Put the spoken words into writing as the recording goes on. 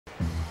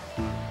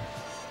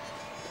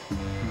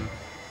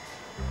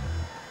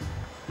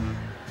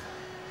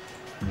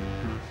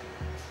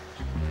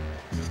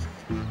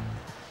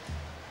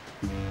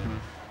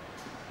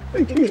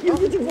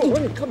我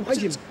你看拍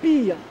紧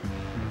闭呀！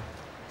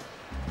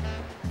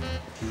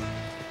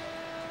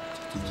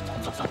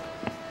走。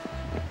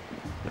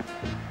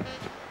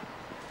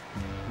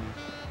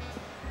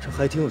这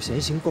还挺有闲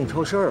心，逛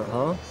超市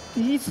啊！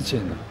第一次见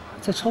到，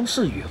在超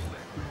市约会。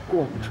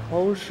逛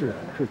超市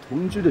是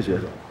同居的写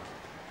手。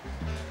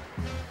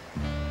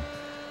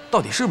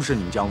到底是不是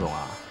你们江总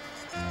啊？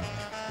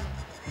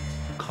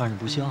看着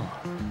不像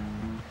啊，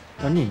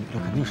但是那女的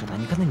肯定是他。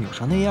你看那扭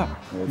成那样。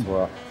没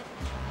错。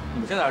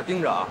你在哪儿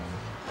盯着啊？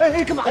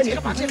哎，干嘛你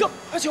干嘛？你干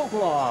嘛叫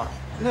我？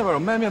那边有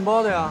卖面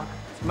包的呀，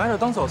买点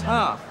当早餐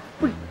啊。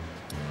不是，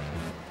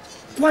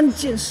关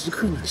键时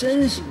刻你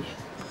真是你，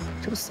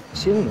这不扫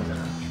兴吗？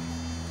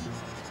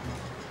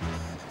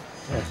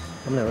哎，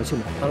他们两个去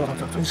买单了，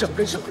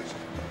跟上。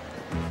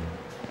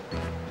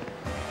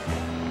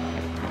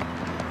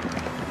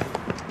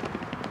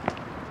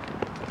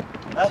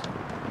哎，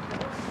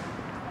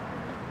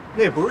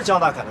那不是江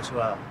大凯的车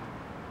啊。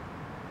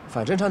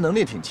反侦查能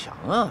力挺强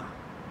啊。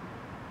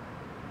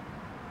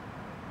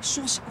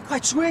说什么？快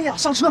追呀！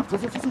上车！走。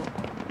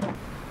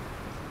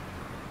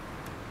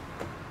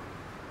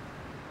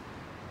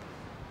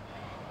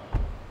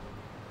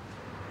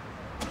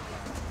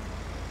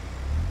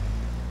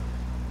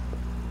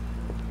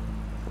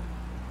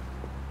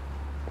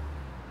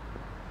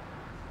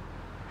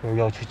这是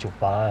要去酒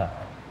吧呀？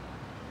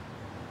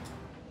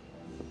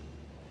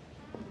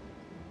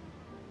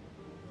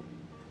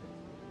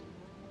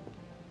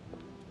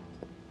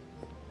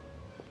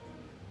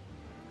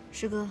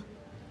师哥，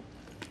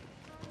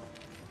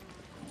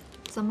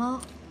怎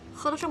么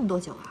喝了这么多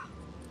酒啊？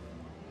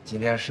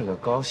今天是个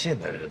高兴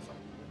的日子。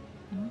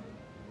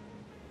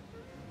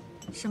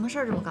什么事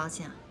儿这么高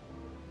兴啊？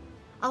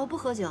啊，我不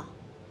喝酒，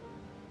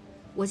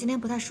我今天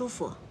不太舒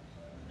服，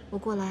我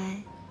过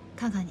来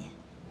看看你，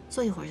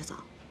坐一会儿就走。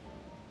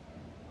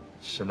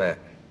师妹，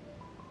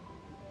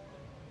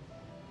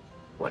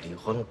我离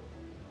婚了。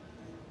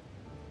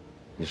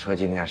你说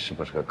今天是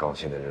不是个高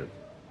兴的日子？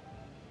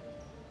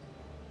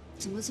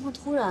怎么这么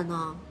突然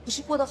呢？不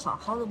是过得好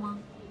好的吗？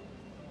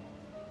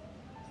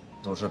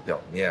都是表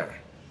面。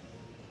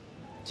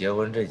结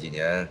婚这几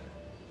年，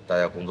大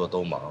家工作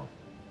都忙，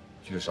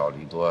聚少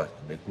离多，也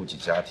没顾及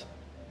家庭，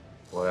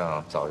我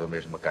俩早就没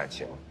什么感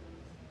情了。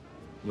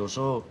有时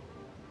候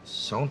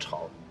想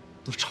吵，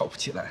都吵不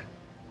起来。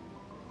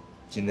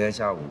今天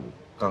下午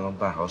刚刚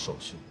办好手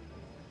续。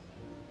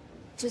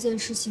这件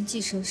事情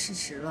既成事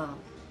实了，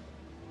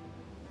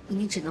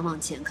你只能往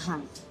前看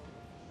了。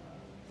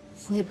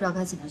我也不知道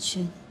该怎么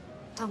劝你，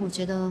但我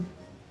觉得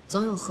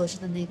总有合适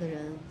的那个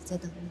人在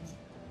等着你。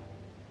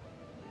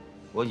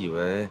我以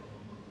为，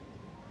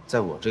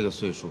在我这个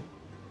岁数，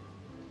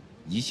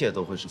一切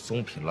都会是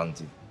风平浪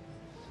静，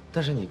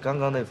但是你刚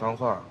刚那番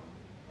话，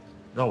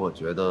让我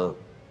觉得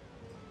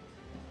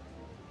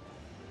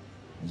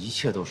一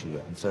切都是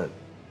缘分。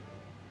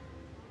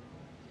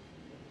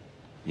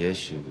也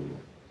许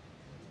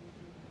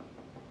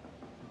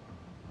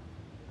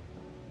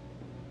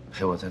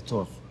陪我再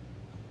坐会儿，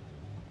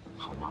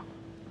好吗？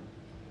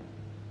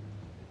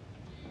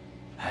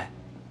哎，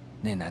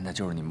那男的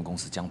就是你们公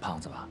司姜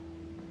胖子吧？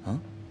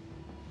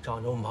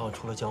长这么胖，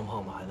除了姜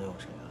胖子还能有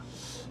谁啊？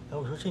哎，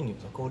我说这女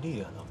的够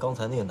厉害的，刚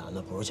才那个男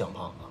的不是姜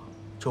胖子，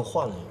就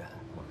换了一人。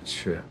我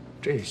去，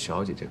这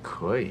小姐姐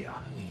可以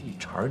啊，一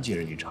茬接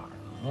着一茬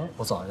的。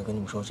我早就跟你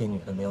们说，这女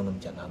的没有那么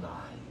简单的，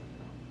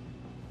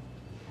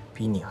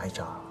比你还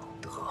渣。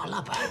得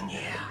了吧你，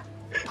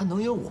她能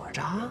有我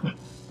渣？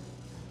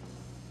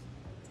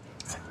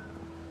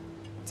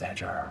在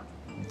这儿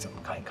你怎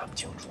么看也看不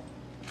清楚。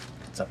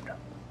这么着，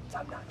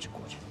咱们俩就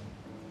过去。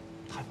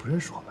她还不认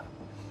识我们。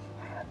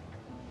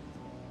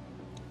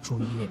注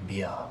意隐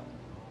蔽啊，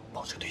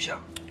保持对象。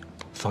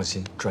放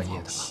心，专业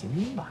的。放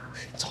心吧，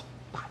走，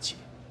大气。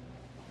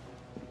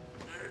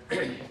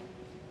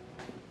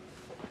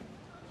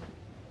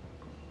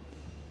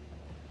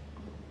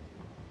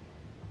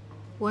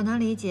我能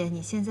理解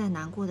你现在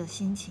难过的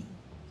心情，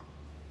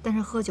但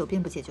是喝酒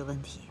并不解决问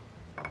题。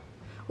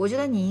我觉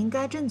得你应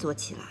该振作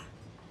起来，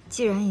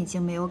既然已经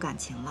没有感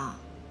情了，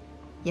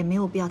也没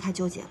有必要太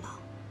纠结了。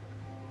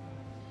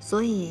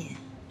所以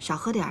少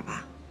喝点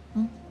吧，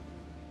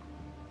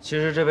其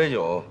实这杯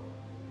酒，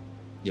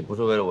也不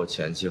是为了我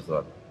前妻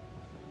喝的，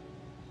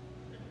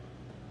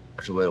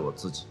是为了我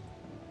自己。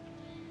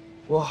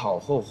我好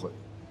后悔，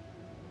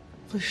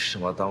为什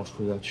么当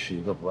初要娶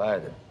一个不爱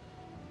的人？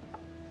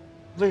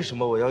为什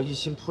么我要一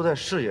心扑在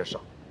事业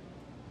上，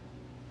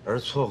而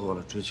错过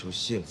了追求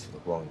幸福的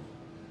光阴？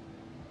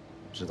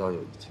直到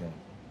有一天，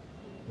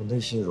我内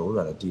心柔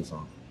软的地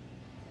方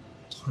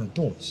突然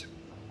动了一下。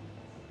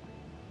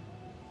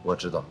我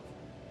知道，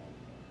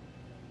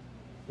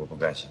我不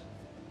甘心。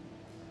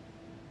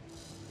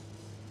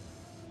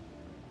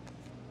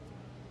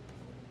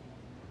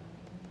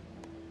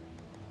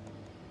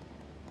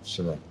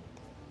师妹，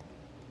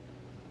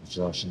你知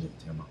道是哪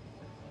天吗？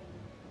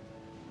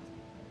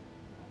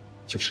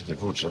就是你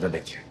入职的那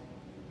天。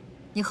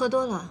你喝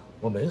多了。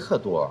我没喝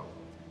多，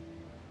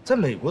在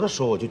美国的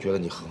时候我就觉得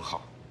你很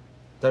好，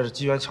但是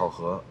机缘巧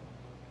合，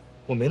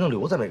我没能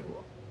留在美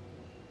国。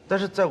但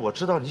是在我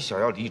知道你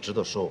想要离职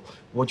的时候，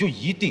我就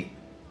一定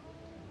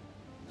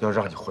要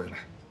让你回来。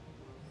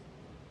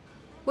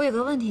我有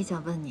个问题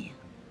想问你：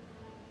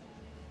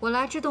我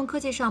来智动科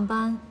技上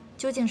班，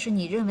究竟是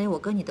你认为我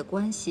跟你的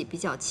关系比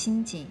较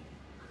亲近，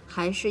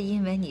还是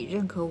因为你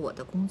认可我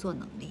的工作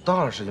能力？当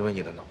然是因为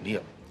你的能力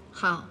了。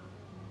好，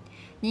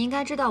你应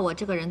该知道我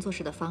这个人做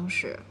事的方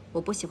式，我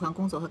不喜欢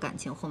工作和感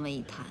情混为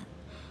一谈。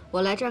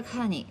我来这儿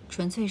看你，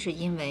纯粹是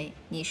因为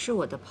你是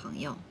我的朋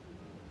友。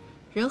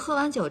人喝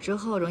完酒之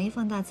后容易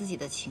放大自己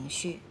的情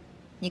绪，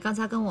你刚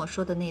才跟我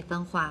说的那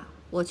番话，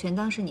我全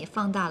当是你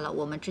放大了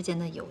我们之间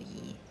的友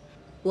谊。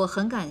我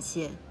很感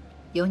谢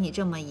有你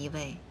这么一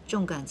位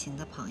重感情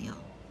的朋友。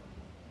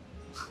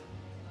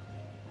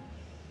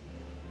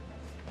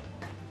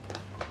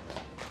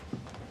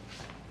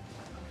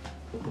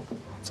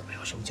怎么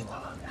样？什么情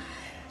况啊？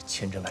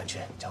千真万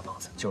确，加胖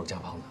子就是加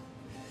胖子。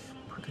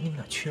不是跟你们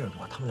俩确认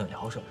过，他们俩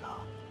聊什么了？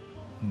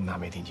那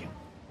没听清。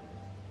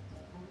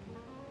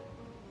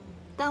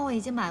单我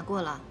已经买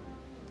过了，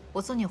我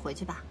送你回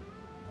去吧。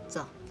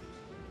走。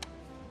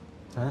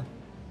哎，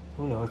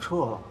我也要撤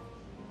了。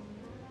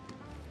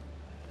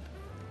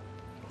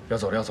要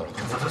走了，要走了，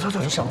快走！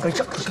你想干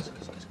啥？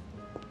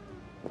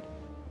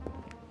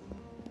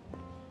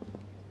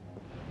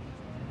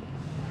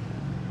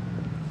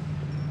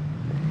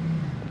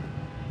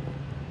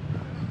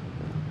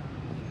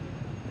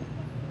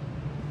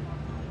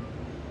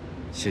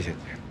谢谢你，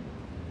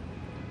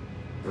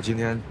我今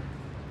天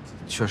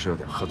确实有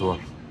点喝多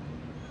了。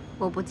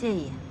我不介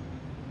意。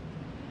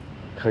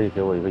可以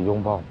给我一个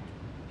拥抱吗？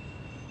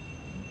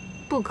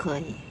不可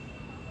以。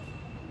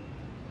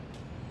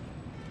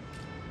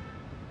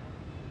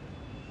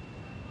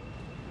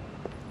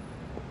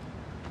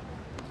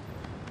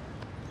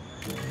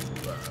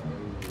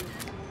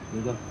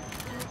你的。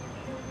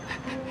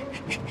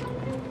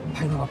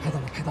拍到了，拍到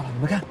了，拍到了！你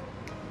们看，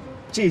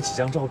这几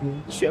张照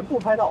片全部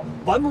拍到，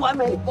完不完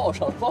美？报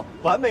上报，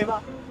完美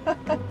吗？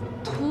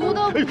图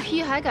都不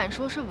P 还敢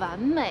说是完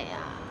美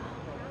啊？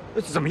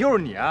怎么又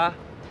是你啊？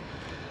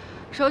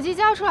手机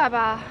交出来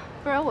吧，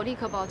不然我立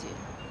刻报警。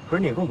不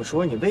是你跟我们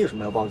说你为什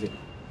么要报警？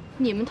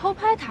你们偷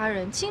拍他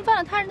人，侵犯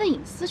了他人的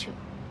隐私权。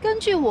根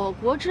据我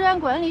国治安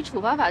管理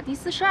处罚法第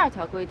42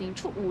条规定，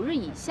处5日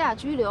以下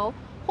拘留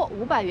或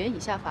500元以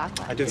下罚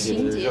款。哎，对不起，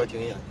情节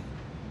停一下。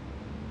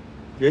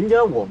人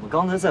家我们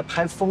刚才在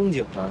拍风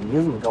景呢，你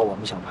怎么知道我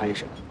们想拍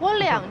谁？我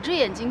2只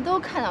眼睛都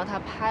看到他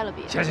拍了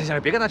别人。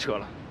行，别跟他扯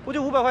了，不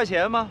就500块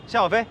钱吗？夏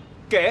小飞，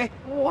给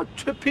我，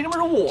这凭什么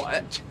是我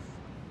呀？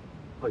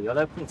我原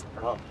来碰瓷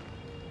儿了。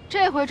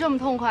这回这么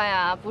痛快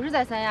呀？不是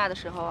在三亚的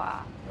时候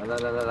啊。来，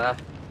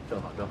正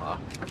好，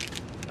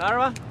拿着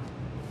吧。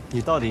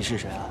你到底是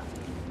谁啊？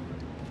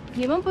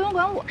你们不用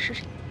管我是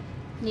谁，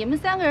你们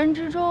3个人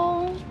之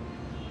中，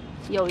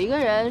有一个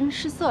人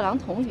是色狼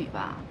童宇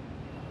吧？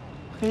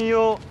哎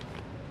呦，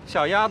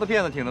小丫头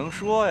片子挺能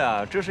说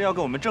呀，这是要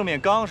跟我们正面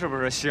刚是不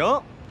是？行，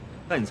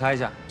那你猜一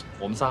下，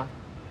我们仨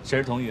谁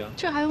是童宇啊？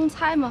这还用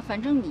猜吗？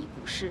反正你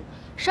不是。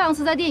上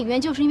次在电影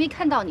院就是因为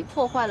看到你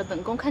破坏了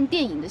本宫看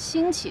电影的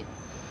心情，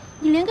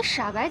你连个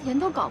傻白甜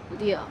都搞不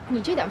定，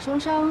你这点双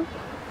商，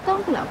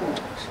当不了工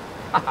程师。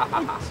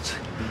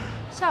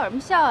笑什么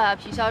笑呀？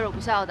皮笑肉不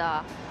笑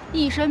的，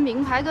一身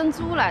名牌跟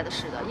租来的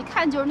似的，一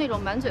看就是那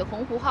种满嘴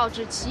鸿鹄好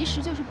志，其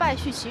实就是败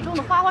絮其中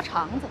的花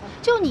肠子。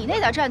就你那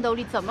点战斗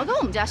力，怎么跟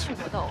我们家训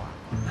过斗啊？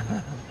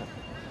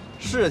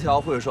是条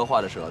会说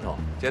话的舌头。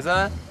杰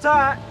森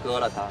在，割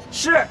了他。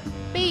是。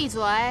闭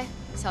嘴，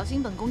小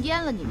心本宫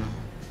阉了你们。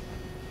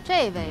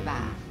这位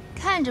吧，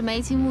看着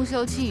眉清目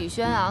秀、气宇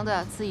轩昂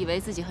的，自以为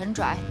自己很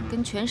拽，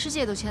跟全世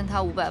界都欠他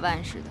500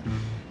万似的。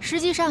实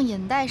际上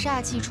眼带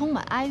煞气，充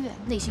满哀怨，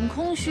内心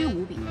空虚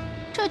无比。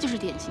这就是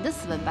典型的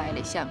斯文败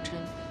类象征。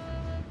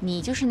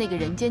你就是那个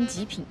人间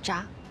极品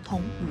渣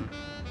童宇。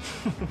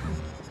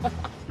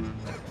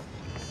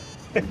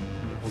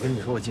我跟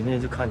你说，我今天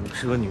就看你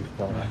是个女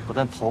的，不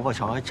但头发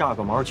长，还炸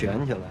个毛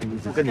卷起来。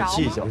我跟你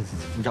计较，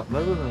你长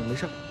没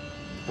事。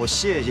我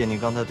谢谢你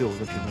刚才对我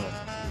的评论。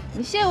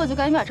你谢我就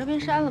赶紧把照片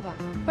删了吧，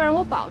不然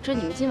我保证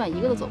你们今晚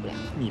一个都走不了。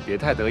你别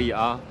太得意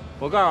啊！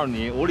我告诉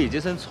你，我李杰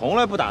森从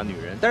来不打女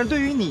人，但是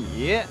对于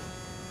你，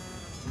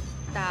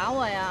打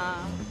我呀！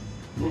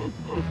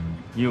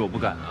因为我不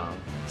敢啊。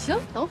行，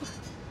等会儿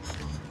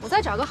我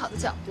再找个好的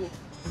角度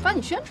帮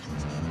你宣传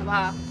一下，好不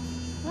好？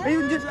哎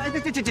呦，你这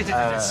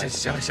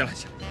行了，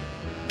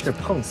这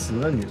碰瓷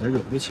的女的惹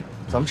不起，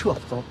咱们撤，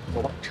走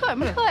吧。撤什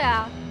么撤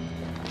呀？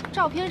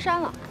照片删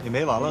了。你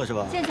没完了是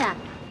吧？倩倩。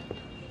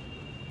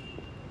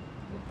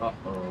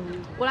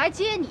我来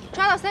接你，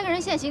抓到3个人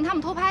现行，他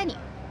们偷拍你。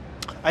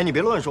哎，你别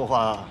乱说话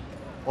啊！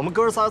我们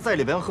哥仨在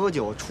里边喝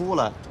酒，出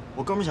来，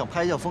我哥们想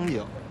拍一下风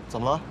景，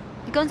怎么了？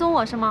你跟踪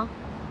我是吗？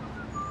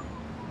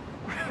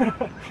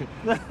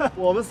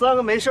我们3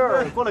个没事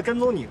儿，过来跟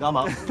踪你干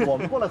嘛？我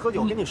们过来喝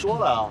酒，跟你说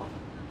了啊。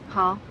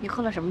好，你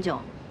喝了什么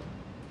酒？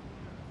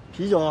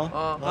啤酒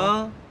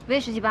啊。威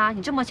士忌吧？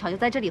你这么巧就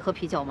在这里喝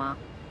啤酒吗？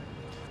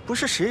不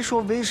是，谁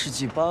说威士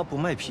忌吧不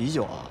卖啤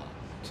酒啊？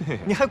对，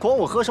你还管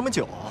我喝什么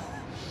酒啊？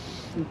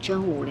你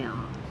真无聊。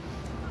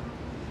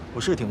我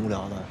是挺无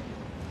聊的。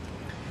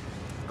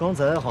刚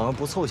才好像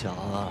不凑巧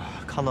啊，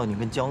看到你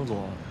跟江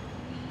总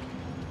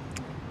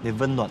那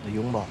温暖的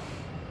拥抱。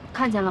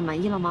看见了，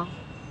满意了吗？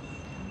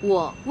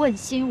我问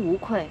心无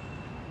愧。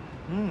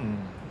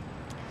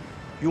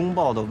拥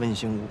抱的问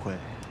心无愧。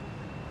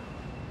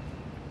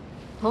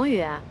童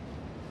宇，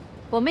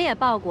我们也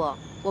抱过，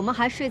我们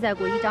还睡在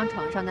过一张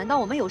床上，难道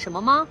我们有什么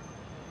吗？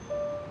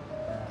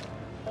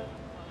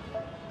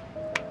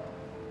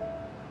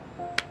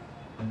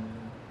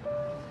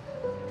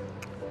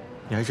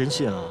你还真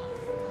信啊？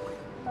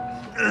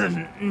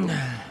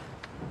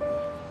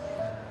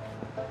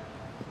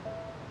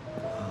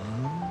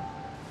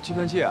计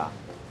算器啊？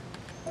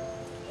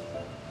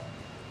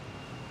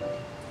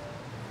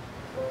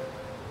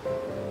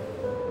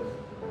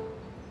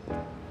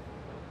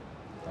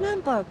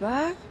烂本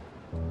本？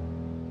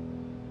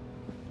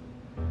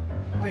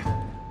哎呀，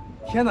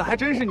天哪，还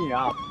真是你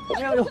啊！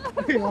哎呀呦，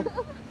哎呀，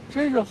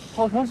真是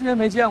好长时间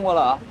没见过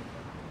了啊！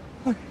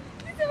你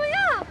怎么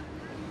样？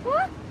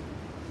啊？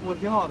我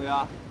挺好的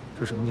呀。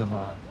这什么情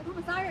况啊？他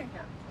们仨认识。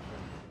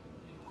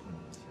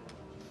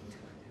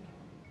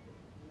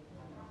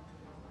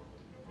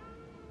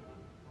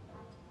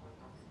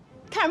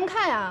看什么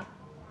看呀？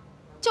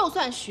就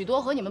算许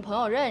多和你们朋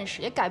友认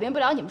识，也改变不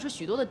了你们是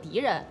许多的敌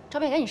人。照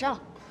片赶紧删了。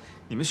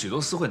你们许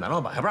多私会，男老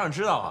板还不让人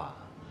知道啊？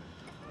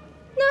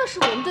那是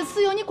我们的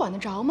私有，你管得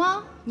着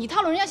吗？你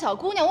套路人家小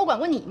姑娘，我管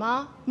过你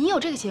吗？你有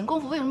这个闲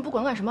工夫，为什么不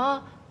管什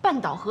么半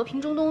岛和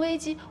平、中东危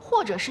机？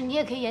或者是你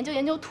也可以研究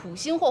研究土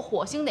星或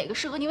火星哪个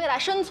适合你未来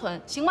生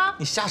存，行吗？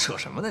你瞎扯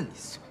什么呢？你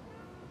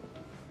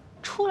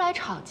出来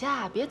吵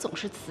架，别总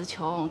是词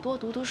穷，多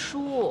读读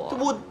书。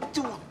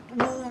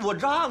我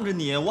让着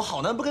你，我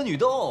好男不跟女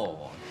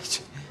斗。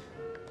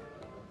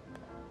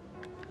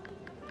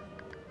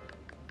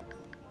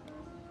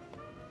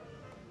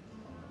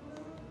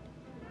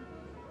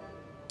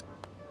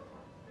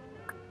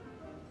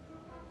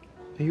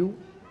哎呦，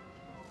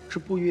这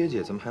不约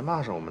姐怎么还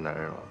骂上我们男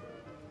人了？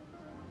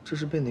这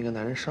是被哪个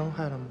男人伤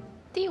害了吗？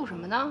嘀咕什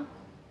么呢？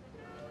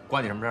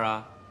关你什么事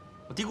啊？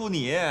我嘀咕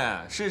你，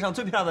世界上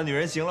最漂亮的女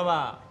人，行了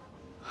吧？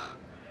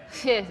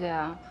谢谢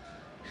啊，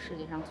世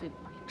界上最白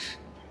痴。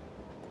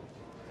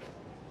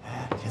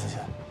哎，叶子姐，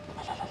来，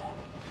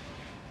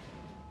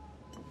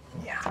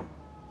你呀，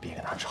别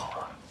跟他吵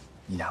了，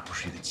你俩不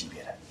是一个级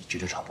别的，你绝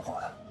对吵不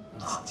过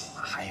他。啊，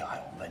还有，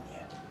我问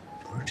你。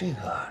不是这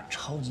个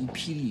超级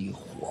霹雳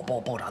火爆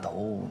爆炸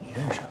头，你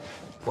认识？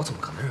我怎么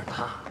可能认识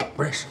他？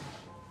不认识。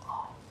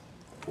啊，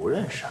不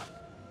认识。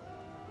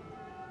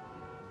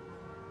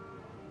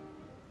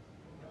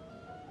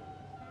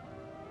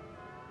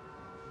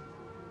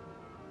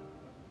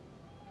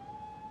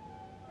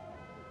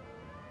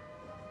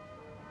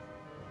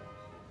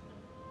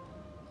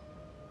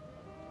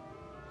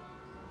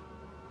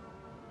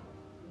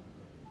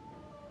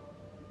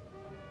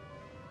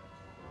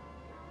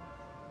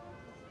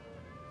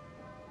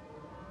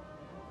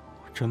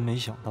真没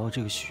想到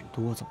这个许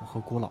多怎么和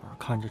郭老师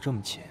看着这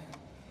么亲，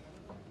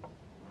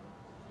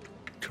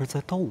这是在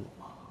逗我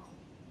吗？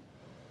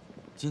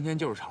今天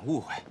就是场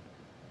误会，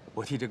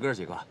我替这哥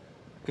几个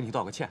跟你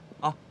道个歉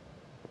啊。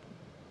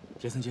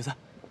杰森，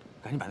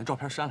赶紧把那照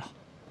片删了。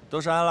都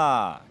删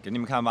了，给你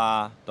们看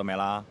吧，都没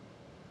了。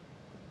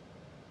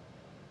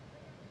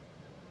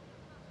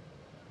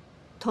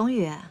童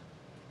宇，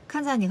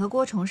看在你和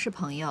郭崇是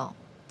朋友，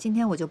今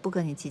天我就不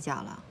跟你计较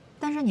了。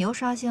但是你又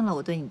刷新了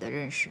我对你的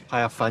认识。哎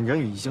呀，反正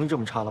已经这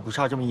么差了，不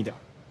差这么一点。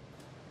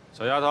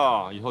小丫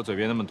头，以后嘴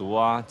别那么毒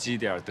啊，积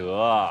点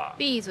德。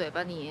闭嘴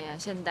吧你！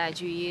现代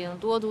巨婴，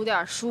多读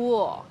点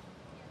书。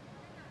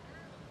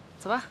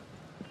走吧。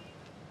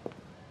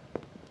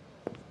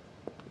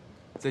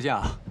再见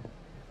啊。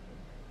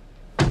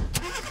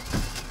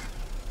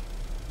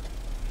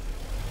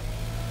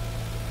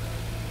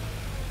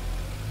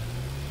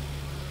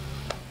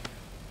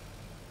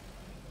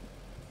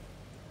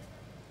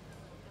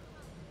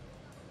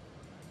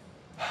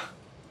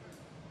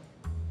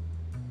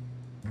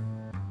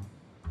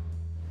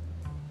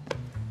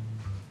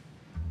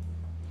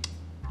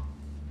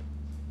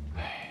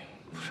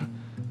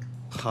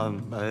坦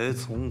白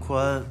从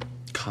宽，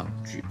抗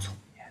拒从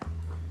严。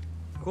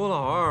郭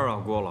老二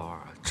啊，郭老二，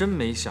真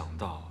没想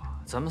到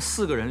啊，咱们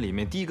4个人里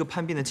面第一个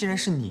叛变的竟然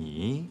是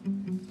你。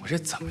我这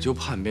怎么就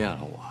叛变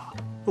了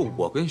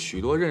我跟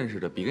许多认识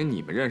的比跟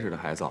你们认识的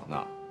还早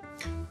呢。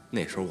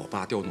那时候我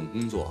爸调动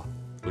工作，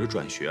我就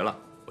转学了，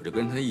我就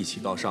跟他一起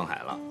到上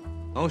海了。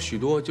然后许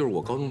多就是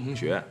我高中同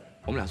学，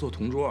我们俩做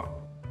同桌。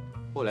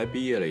后来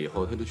毕业了以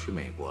后，他就去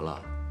美国了，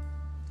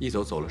一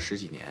走了10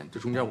几年，这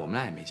中间我们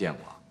俩也没见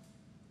过。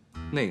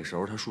那个时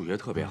候他数学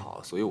特别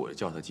好，所以我就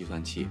叫他计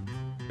算器。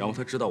然后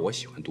他知道我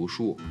喜欢读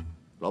书，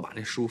老把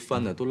那书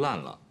翻的都烂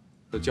了，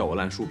他叫我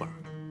烂书本。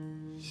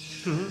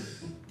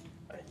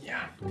哎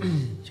呀，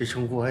这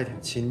称呼还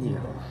挺亲昵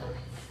啊。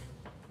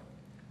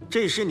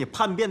这是你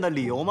叛变的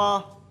理由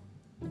吗？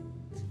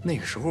那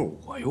个时候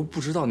我又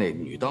不知道那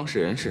女当事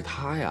人是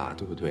他呀，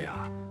对不对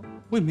啊？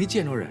我也没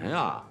见着人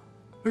啊。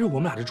而且我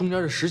们俩这中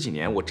间这10几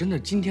年，我真的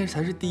今天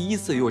才是第一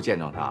次又见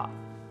着他。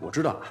我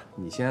知道啊，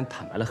你现在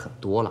坦白了很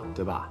多了，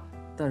对吧？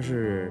但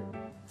是，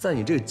在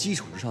你这个基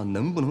础之上，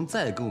能不能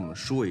再跟我们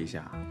说一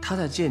下，他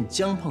在见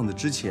姜胖子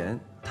之前，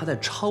他在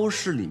超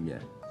市里面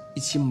一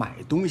起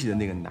买东西的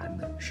那个男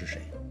的是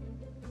谁？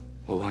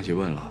我忘记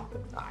问了。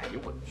哎呦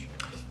我去！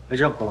哎，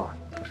这样何老，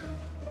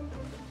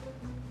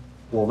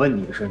我问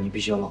你的事，你必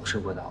须要老实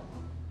回答我。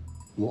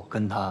我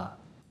跟他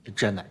是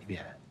站哪一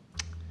边？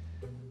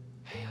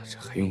哎呀，这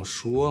还用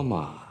说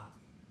吗？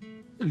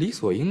理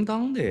所应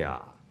当的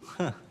呀。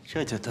哼，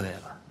这就对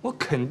了。我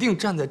肯定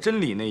站在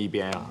真理那一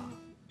边啊。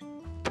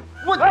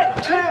我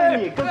这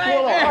你跟郭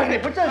老二，你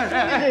不站兄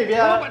弟这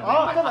边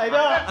啊？站哪一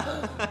边？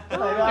站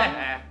哪一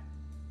边？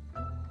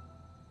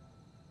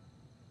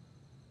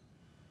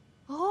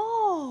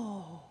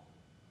哦，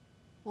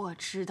我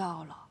知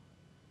道了，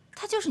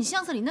他就是你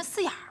相册里那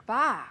4眼儿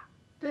吧？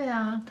对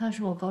啊，他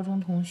是我高中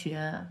同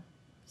学，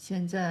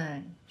现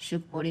在是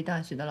国立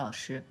大学的老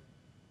师。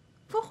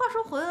不过话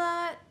说回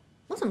来，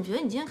我怎么觉得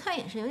你今天看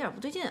眼神有点不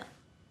对劲啊？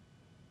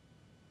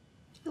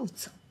又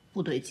怎么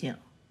不对劲了？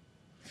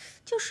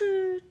就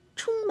是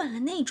充满了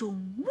那种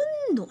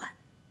温暖。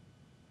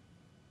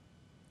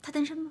他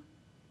单身吗？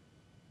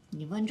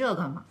你问这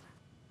干嘛？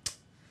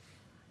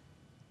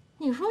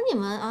你说你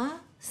们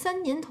啊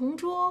，3年同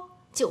桌，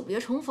久别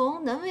重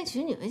逢，男为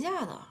娶，女为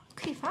嫁的，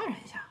可以发展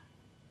一下。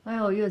哎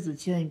呦，岳子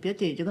谦，你别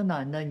逮这个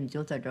男的，你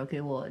就在这儿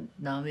给我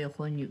男未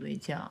婚女未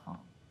嫁啊！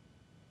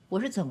我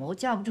是怎么我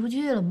嫁不出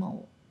去了吗？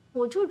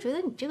我就觉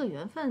得你这个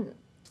缘分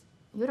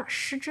有点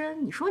失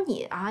真。你说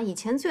你啊，以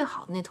前最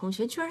好的那同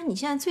学，居然是你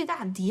现在最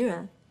大的敌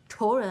人、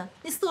仇人，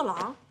那色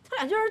狼，他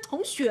俩居然是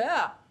同学，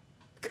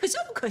可笑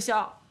不可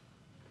笑？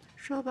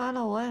说白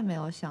了，我也没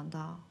有想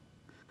到，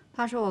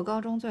他是我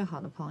高中最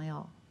好的朋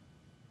友，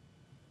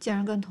竟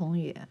然跟童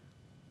宇，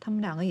他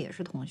们2个也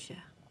是同学。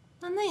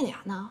那俩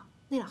呢？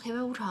那俩黑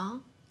白无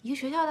常，一个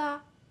学校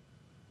的？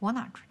我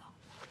哪知道？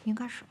应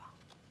该是吧。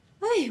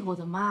哎呦我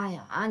的妈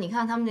呀！啊，你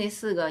看他们这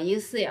4个，一个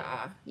4眼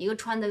儿，一个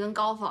穿的跟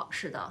高仿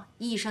似的，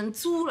一身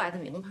租来的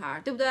名牌，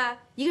对不对？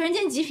一个人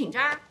间极品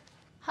渣，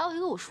还有一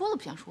个我说都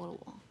不想说了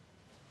我。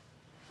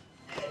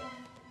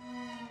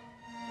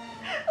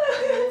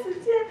子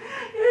谦，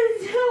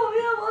我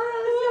面膜想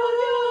笑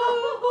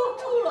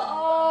住了啊！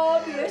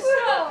别笑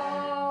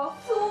啊！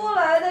租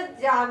来的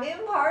假名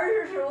牌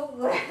是什么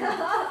鬼啊？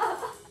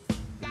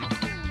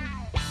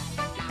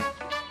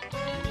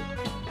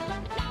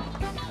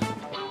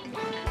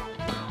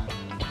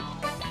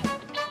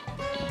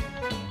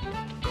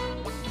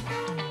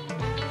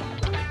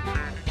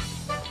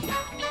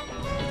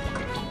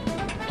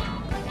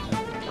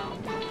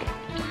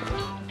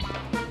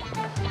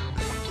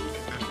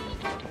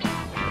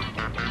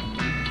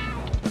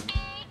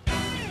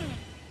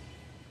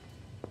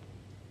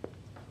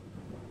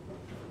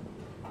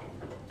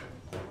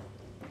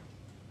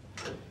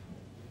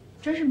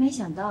真是没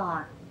想到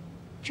啊，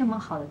这么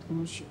好的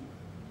同学，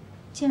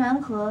竟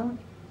然和……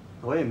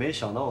我也没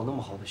想到我那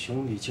么好的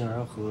兄弟，竟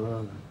然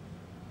和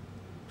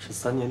是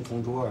3年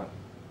同桌啊！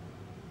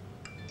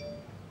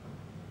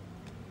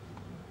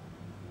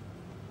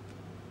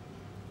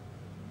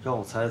让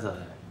我猜猜，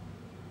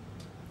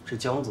是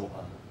江总啊，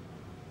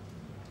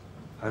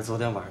还是昨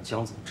天晚上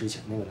江总之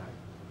前那个男人？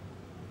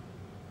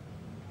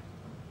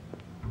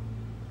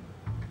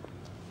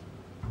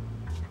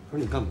不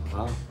是你干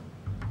嘛？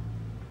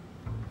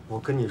我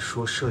跟你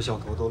说，摄像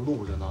头都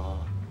录着呢。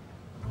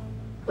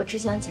我只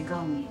想警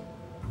告你，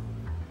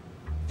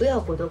不要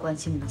过多关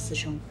心你的私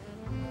生活。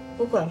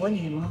我管过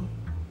你吗？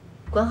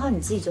管好你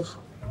自己就好。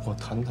我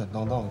坦坦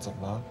荡荡，怎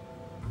么了？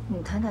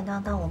你坦坦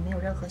荡荡，我没有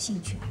任何兴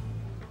趣。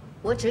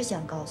我只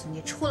想告诉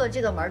你，出了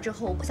这个门之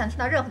后，我不想听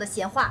到任何的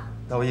闲话。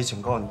那我也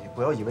警告你，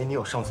不要以为你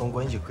有上层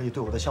关系可以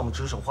对我的项目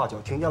指手画脚，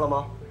听见了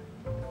吗？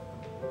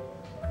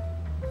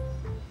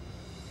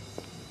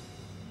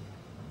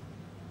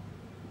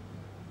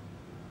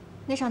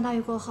那场大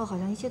雨过后，好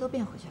像一切都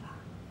变回去了。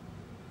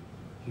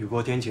雨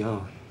过天晴，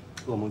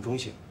噩梦终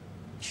醒。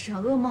是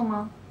场噩梦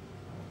吗？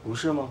不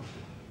是吗？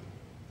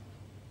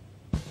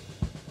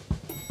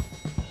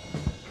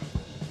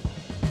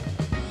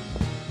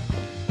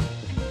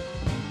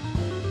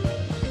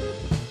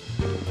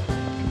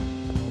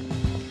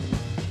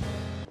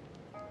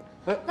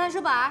烂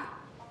书板。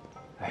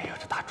哎呀，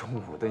这大中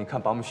午的，你看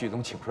把我们徐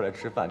总请出来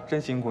吃饭，真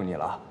辛苦你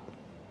了。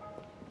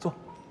坐。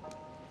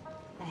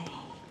哎，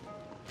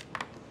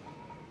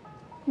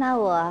那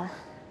我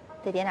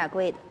得点点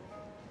贵的。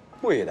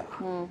贵的？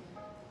嗯，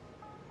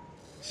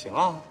行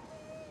啊，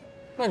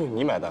那就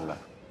你买单呗。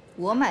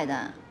我买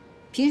单？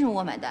凭什么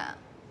我买单？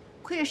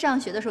亏着上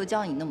学的时候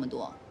教你那么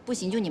多，不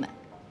行就你买。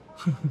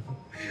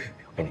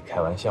我跟你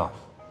开玩笑，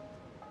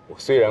我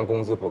虽然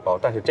工资不高，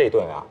但是这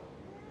顿啊，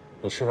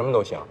你吃什么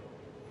都行。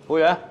服务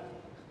员，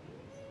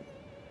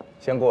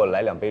先给我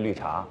来2杯绿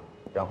茶，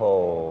然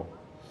后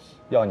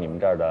要你们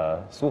这儿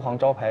的苏杭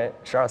招牌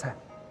12菜。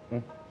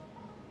嗯，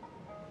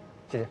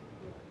谢谢。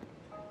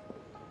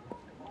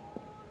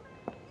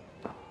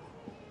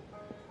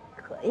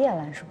可以啊，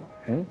蓝叔。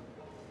嗯，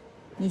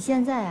你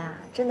现在啊，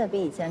真的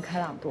比以前开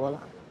朗多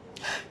了。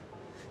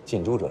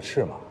近朱者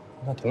赤嘛，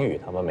你看童宇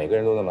他们每个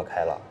人都那么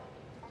开朗，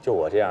就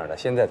我这样的，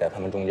现在在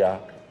他们中间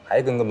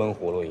还跟个闷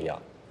葫芦一样。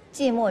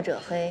近墨者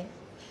黑，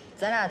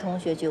咱俩同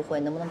学聚会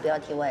能不能不要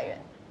提外人？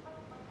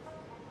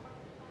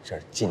这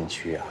是禁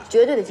区啊，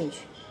绝对的禁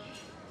区。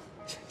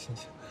行。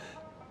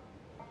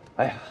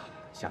哎呀，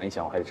想一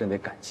想，我还是真得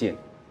感谢你。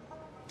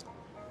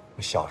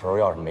我小时候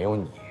要是没有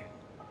你，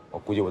我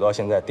估计我到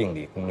现在定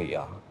理、公理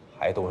啊，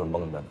还都是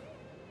懵的呢。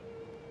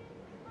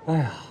哎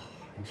呀，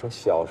你说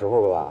小时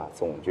候吧，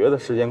总觉得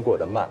时间过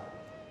得慢，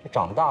这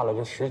长大了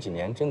这10几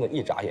年，真的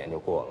一眨眼就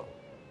过了，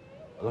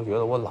我都觉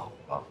得我老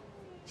了。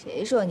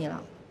谁说你老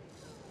了？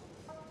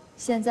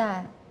现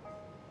在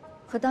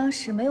和当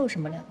时没有什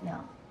么两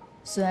样，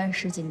虽然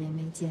10几年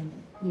没见面，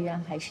依然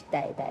还是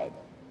呆呆的。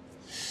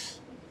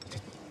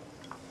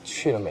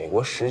去了美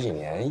国10几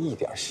年，一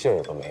点信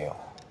儿都没有。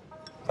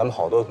咱们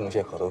好多同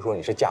学可都说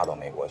你是嫁到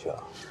美国去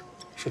了，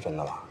是真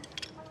的吧？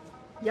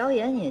谣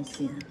言你也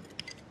信？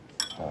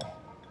哦。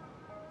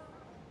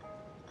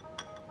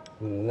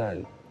那，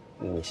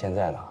你现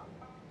在呢？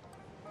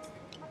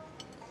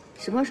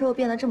什么时候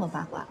变得这么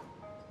八卦？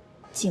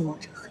近墨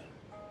者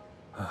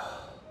黑。啊，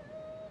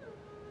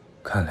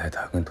看来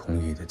他跟童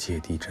宇的芥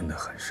蒂真的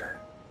很深。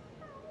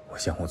我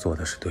想我做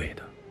的是对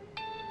的。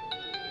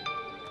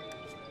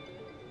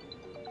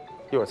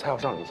一会儿菜要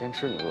上，你先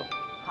吃，你饿。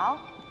好。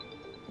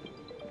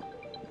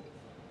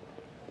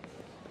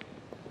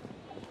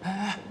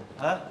哎，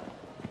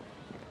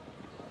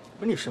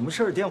不是你什么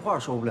事儿电话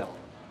说不了，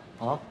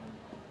啊？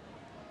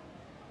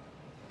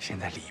现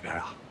在里边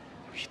啊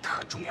有一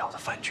特重要的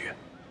饭局，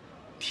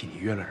替你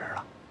约了人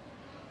了。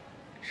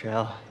谁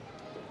啊？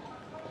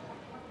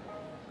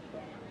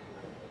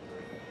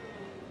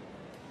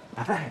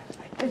哎，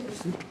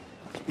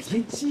你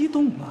别激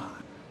动啊！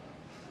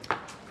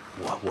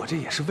我这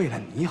也是为了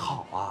你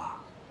好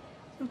啊，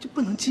就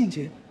不能进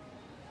去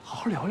好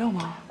好聊聊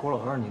吗？郭老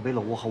二，你为了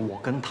我好，我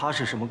跟他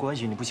是什么关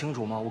系？你不清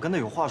楚吗？我跟他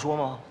有话说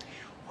吗？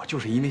我就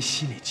是因为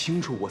心里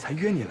清楚，我才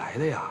约你来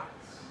的呀。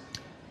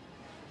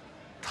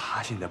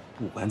他现在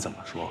不管怎么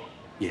说，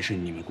也是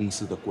你们公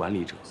司的管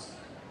理者，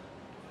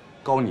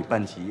高你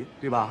半级，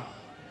对吧？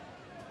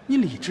你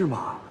理智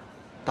嘛。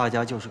大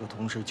家就是个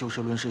同事，就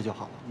事论事就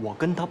好了。我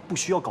跟他不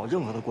需要搞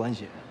任何的关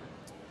系。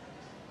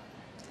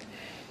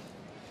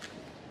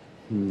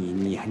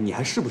你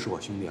还是不是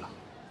我兄弟了？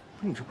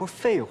不是你这不是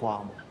废话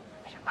吗？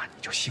哎呀，那你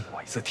就信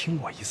我一次，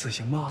听我一次，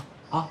行吗？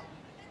啊！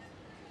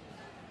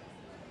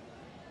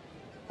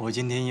我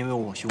今天因为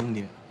我兄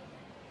弟，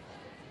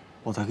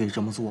我才可以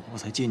这么做，我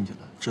才进去的，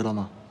知道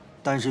吗？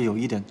但是有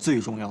一点最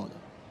重要的，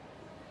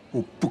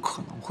我不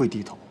可能会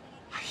低头。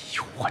哎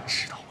呦，我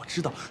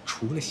知道，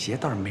除了鞋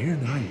带，没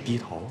人能让你低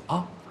头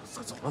啊！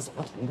走了，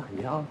同大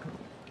爷啊！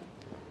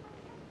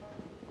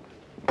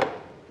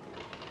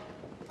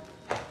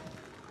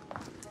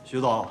徐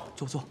总，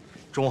坐，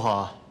中午好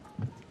啊。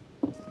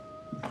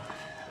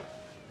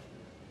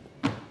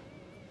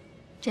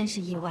真是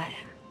意外啊！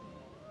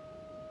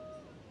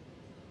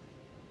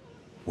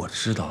我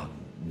知道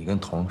你跟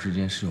童之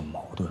间是有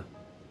矛盾，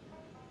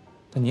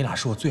但你俩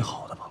是我最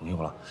好的朋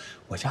友了，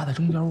我夹在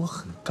中间，我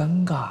很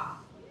尴尬。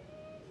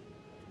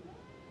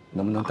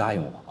能不能答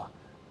应我吧？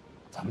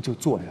咱们就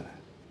坐下来，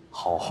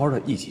好好的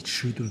一起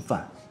吃一顿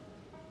饭，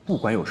不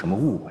管有什么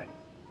误会，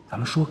咱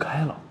们说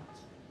开了，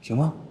行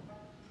吗？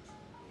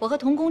我和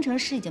童工程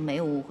师已经没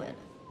有误会了。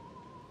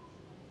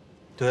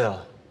对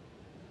啊，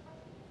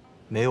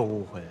没有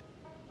误会，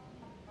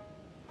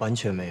完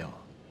全没有。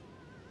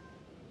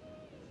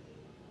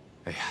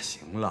哎呀，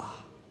行了，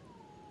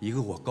一个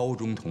我高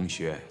中同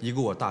学，一个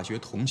我大学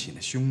同寝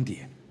的兄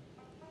弟，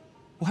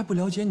我还不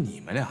了解你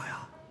们俩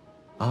呀？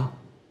啊？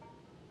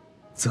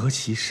择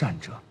其善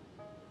者，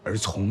而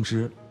从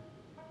之；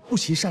不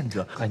其善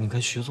者，哎，你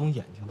看徐总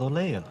眼睛都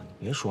累了，你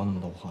别说那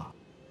么多话。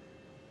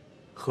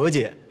和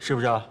解是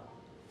不是啊？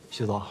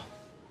徐总，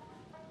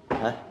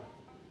来。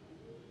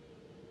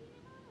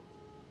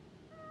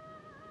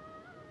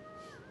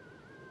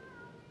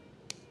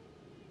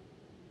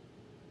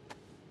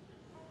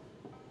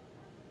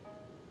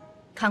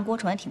看郭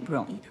传挺不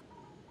容易的。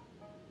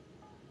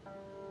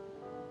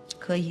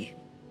可以，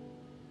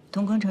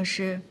童工程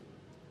师，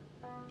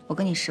我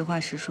跟你实话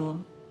实说，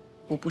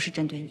我不是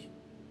针对你。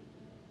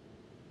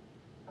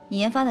你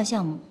研发的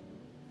项目，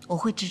我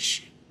会支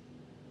持，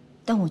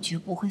但我绝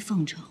不会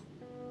奉承。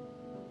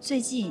最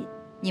近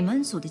你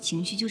们组的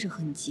情绪就是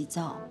很急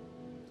躁，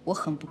我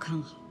很不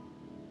看好。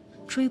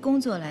出于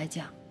工作来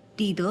讲，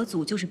李德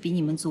组就是比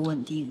你们组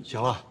稳定。行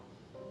了，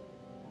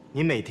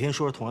你每天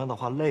说着同样的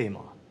话累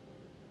吗？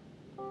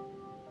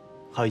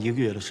还有1个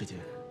月的时间，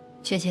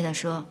确切的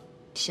说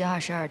是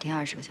22天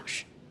20个小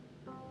时。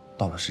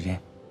到了时间，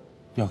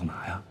要干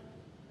嘛呀？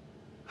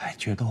还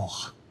决斗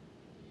啊？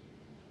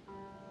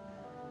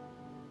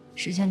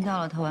时间到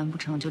了，他完不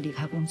成就离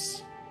开公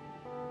司。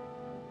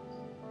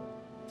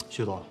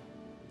徐总，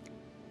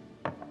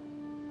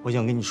我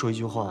想跟你说一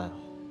句话呀，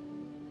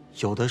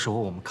有的时候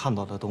我们看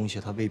到的东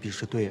西，它未必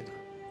是对的。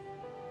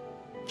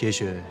也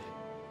许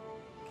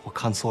我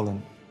看错了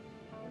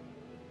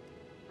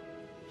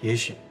你，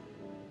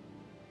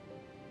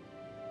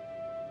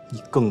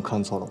你更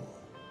看错了我。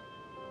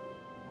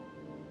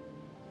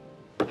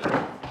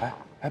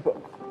哎不，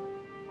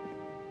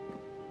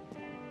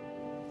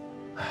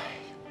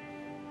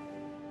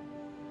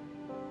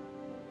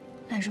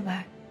蓝书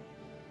白，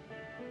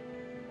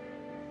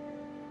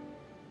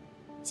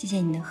谢谢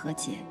你的和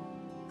解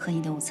和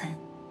你的午餐，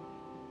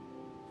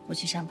我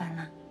去上班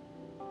了。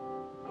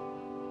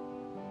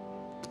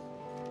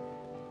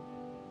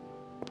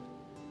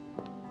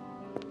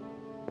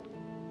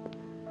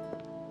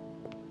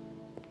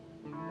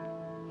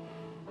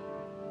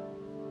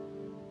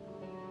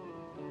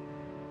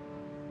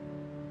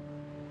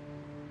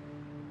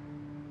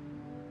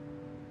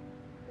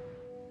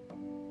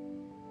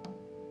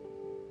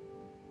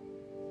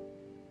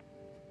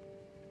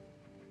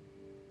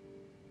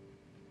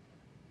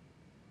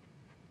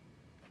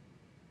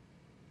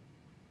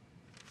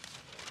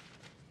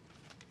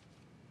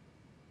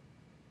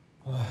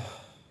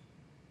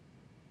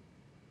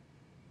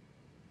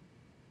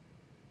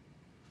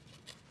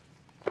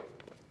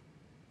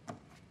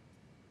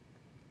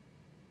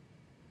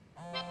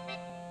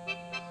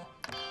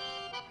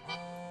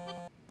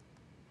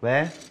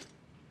喂，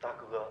大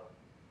哥，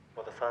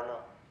我的餐呢？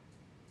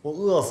我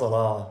饿死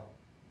了。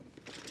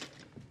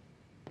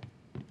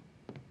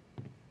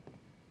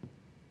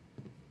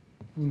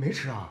你没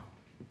吃啊？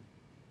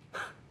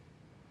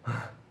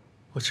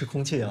我吃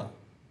空气啊。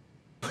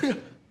不是，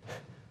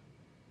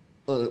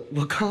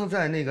我刚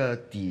在那个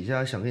底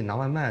下想给你拿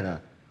外卖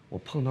呢，我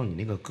碰到你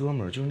那个哥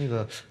们儿，就是那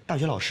个大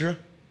学老师，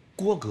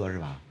郭哥是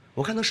吧？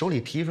我看他手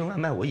里提一份外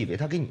卖，我以为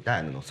他给你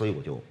带的呢，所以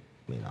我就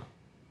没拿。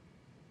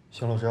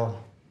行了，知道了。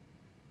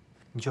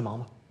你去忙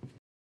吧。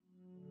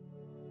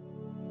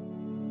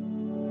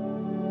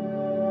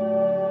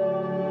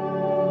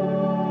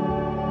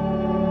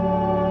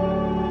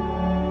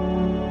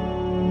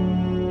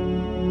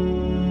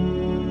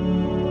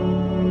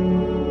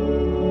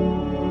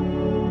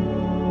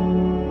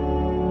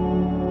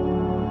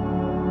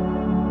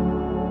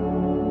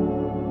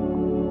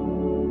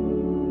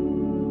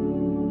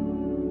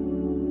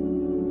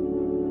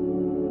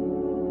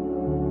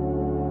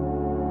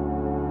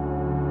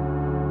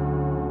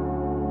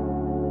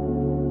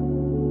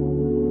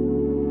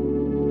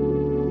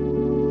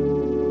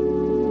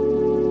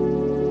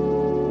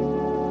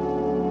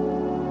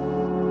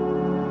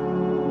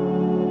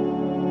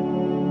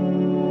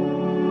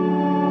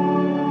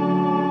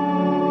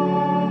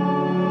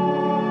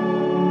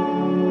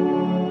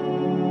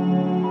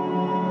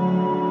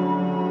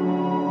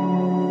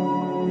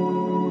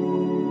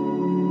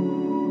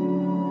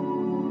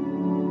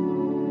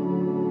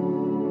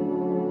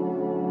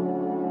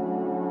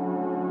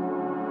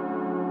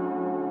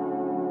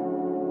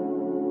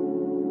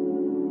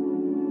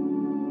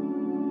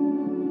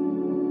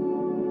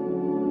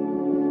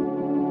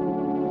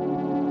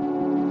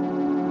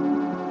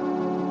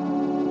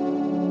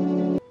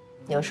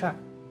有事儿，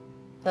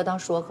要当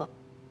说客。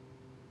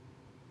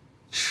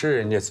吃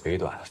人家嘴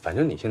短，反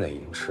正你现在已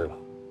经吃了，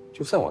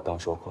就算我当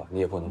说客，你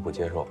也不能不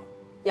接受。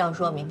要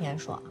说明天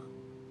说啊，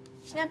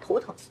今天头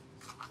疼。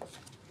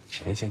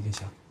行，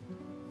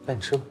那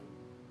你吃吧。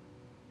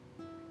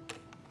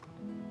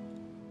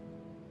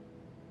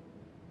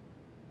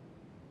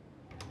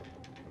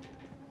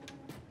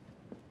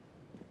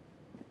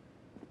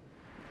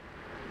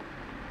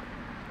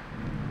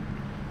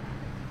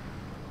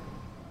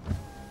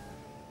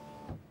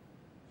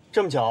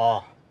这么巧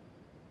啊？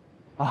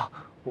啊，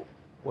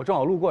我正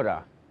好路过这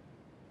儿。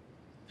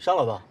上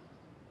来吧。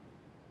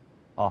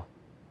哦。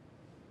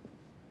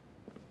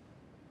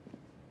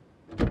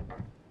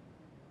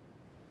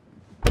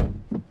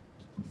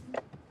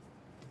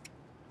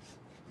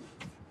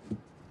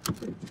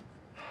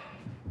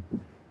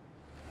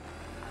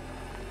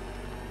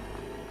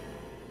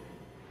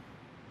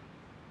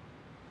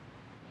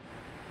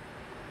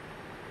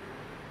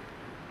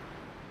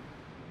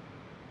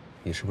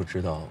你是不是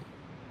知道？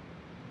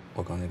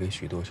我刚才给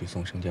许多去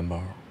送生煎包，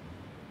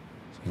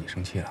所以你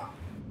生气了？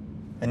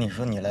哎，你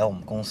说你来我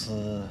们公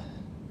司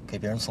给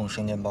别人送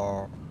生煎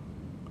包，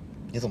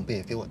你怎么不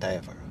也给我带一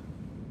份啊？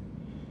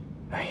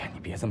哎呀，你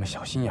别这么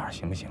小心眼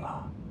行不行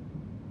啊？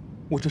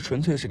我这纯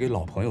粹是给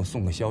老朋友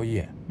送个宵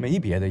夜，没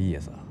别的意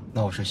思。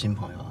那我是新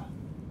朋友啊。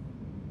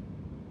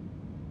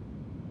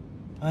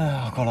哎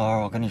呀，郭老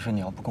二，我跟你说，你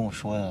要不跟我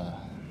说呀，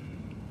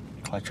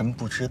我还真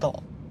不知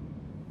道。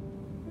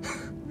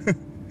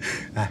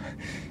哎。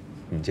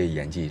你这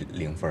演技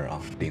0分啊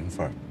，0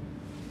分。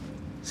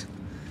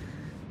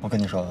我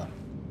跟你说，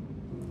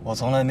我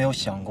从来没有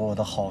想过我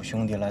的好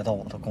兄弟来到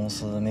我的公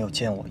司没有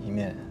见我一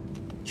面，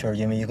却是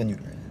因为一个女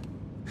人。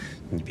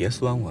你别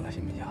酸我了，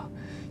行不行？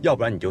要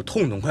不然你就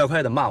痛痛快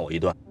快的骂我一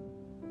顿，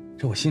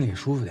这我心里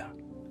舒服点，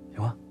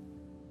行吗？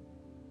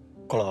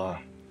郭老二，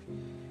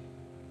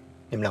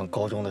你们俩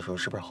高中的时候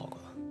是不是好过？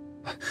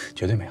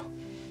绝对没有，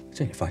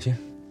这你放心。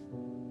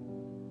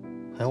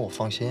还用我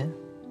放心？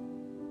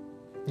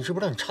你知不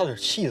知道你差点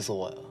气死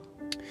我呀？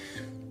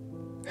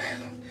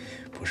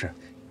不是，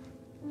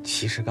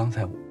其实刚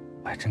才我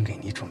还真给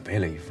你准备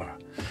了一份，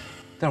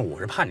但是我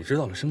是怕你知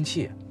道了生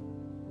气，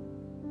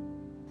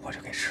我就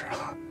给吃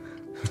了。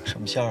什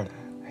么馅儿的？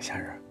虾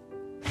仁。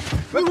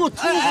给我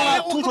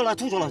吐出来！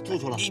吐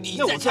出来！你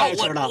那我最爱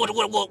吃的。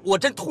我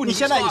真吐！你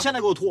现在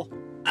给我吐！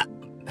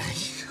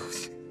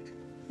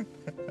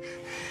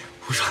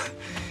我说，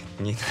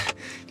你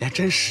还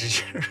真使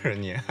劲儿啊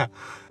你！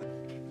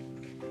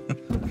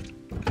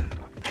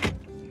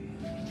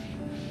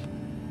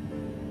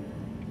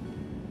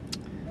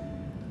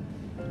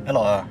哎，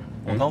老二，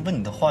我刚问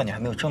你的话，你还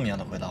没有正面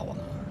的回答我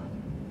呢。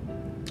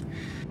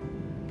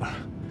不是，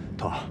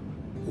头儿，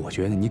我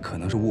觉得你可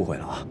能是误会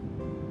了啊。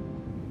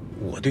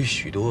我对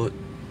许多，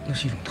那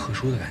是一种特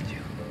殊的感情。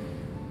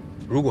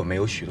如果没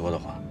有许多的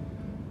话，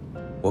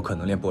我可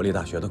能连国立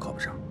大学都考不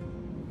上。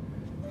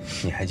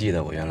你还记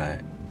得我原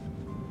来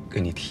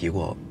跟你提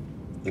过，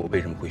我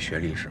为什么会学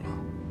历史吗？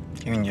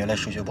因为你原来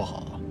数学不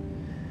好，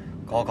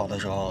高考的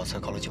时候才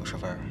考了90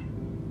分。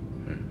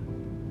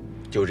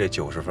就这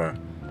90分，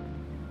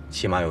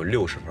起码有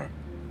60分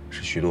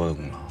是许多的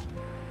功劳。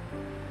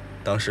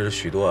当时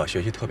许多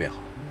学习特别好，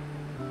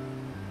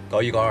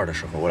高1、高2的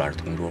时候我俩是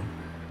同桌，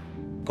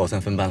高3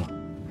分班了。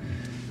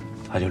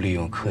他就利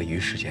用课余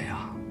时间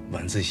呀、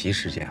晚自习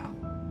时间啊，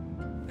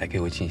来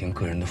给我进行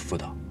个人的辅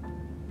导。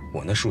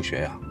我那数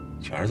学呀，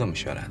全是这么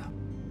学来的。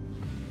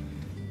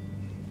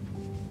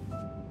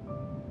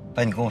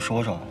哎，你跟我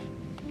说说，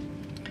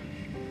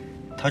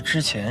他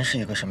之前是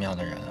一个什么样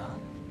的人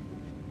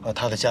啊？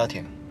他的家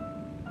庭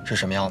是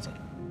什么样子？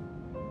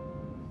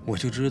我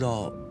就知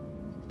道，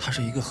她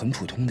是一个很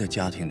普通的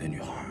家庭的女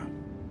孩。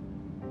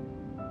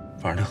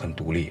反正她很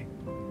独立，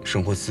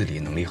生活自理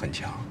能力很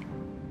强。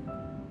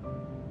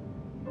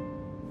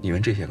你问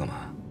这些干嘛？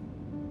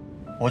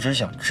我只是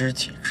想知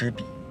己知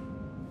彼。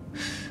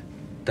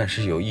但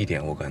是有一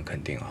点我敢肯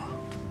定啊，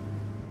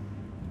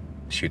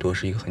许多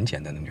是一个很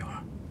简单的女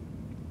孩，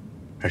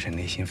而且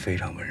内心非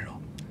常温柔，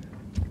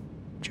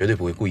绝对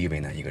不会故意为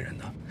难一个人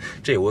的。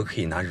这我可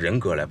以拿人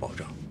格来保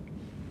证。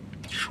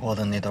说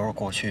的那都是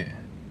过去，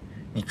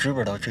你知不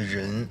知道这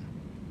人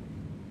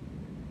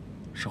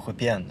是会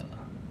变的？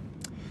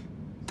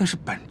但是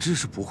本质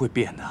是不会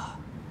变的。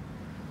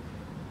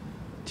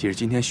其实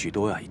今天许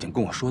多呀已经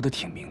跟我说的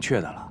挺明确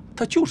的了，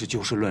他就是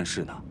就事论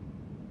事的。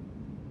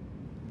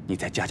你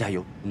再加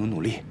油，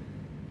努力，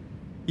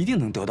一定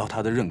能得到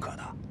他的认可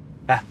的。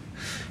哎，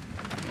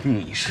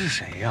你是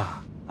谁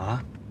呀？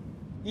啊，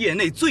业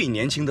内最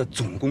年轻的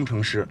总工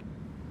程师，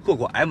获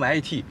过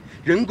MIT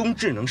人工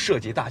智能设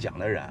计大奖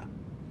的人。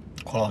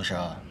郭老师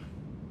啊，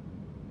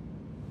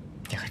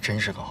你还真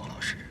是个好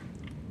老师。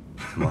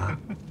怎么？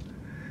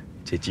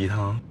这鸡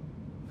汤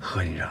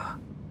喝进去了？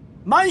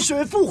满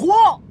血复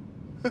活！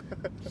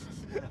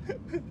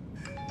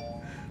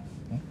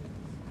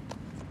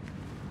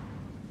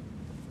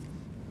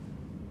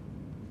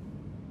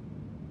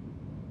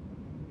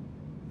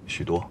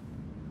许多。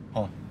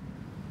哦。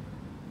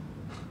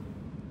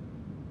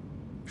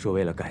说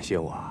为了感谢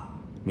我，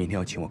明天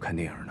要请我看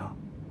电影呢。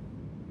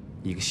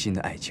一个新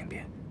的爱情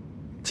片，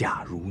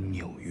假如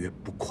纽约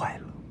不快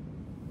乐。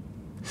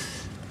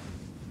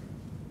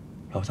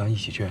要不咱一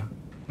起去？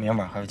明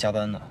晚还要加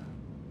班呢。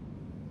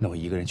那我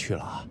一个人去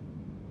了啊。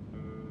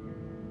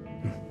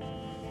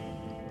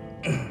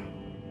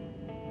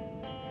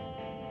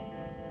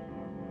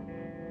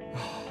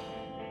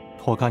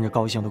我看着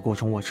高兴的过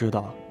程，我知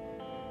道，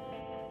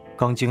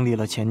刚经历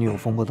了前女友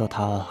风波的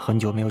他，很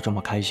久没有这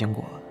么开心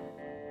过。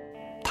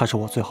他是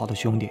我最好的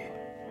兄弟，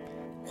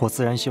我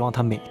自然希望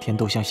他每天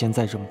都像现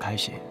在这么开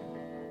心。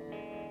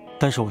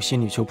但是我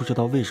心里却不知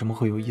道为什么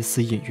会有一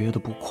丝隐约的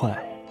不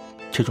快，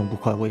这种不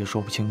快我也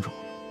说不清楚。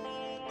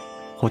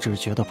我只是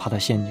觉得怕他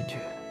陷进去，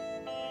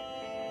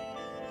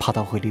怕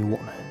他会离我们，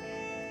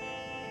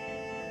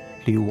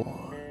离我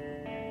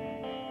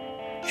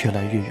越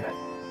来越远。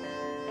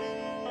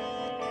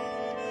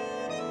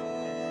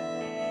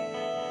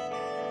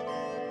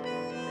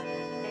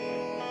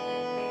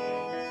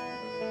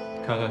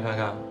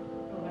看，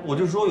我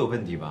就说有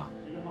问题吧。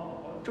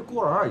这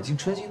郭老二已经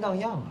春心荡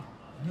漾了，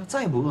你要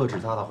再不遏制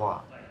他的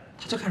话，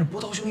他就开始波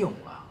涛汹涌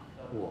了。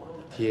我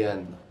的天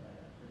哪！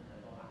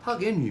他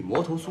给女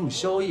魔头送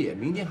宵夜，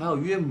明天还要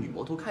约女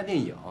魔头看电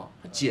影，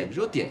他简直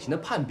有典型的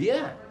叛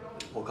变。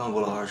我看郭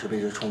老二是被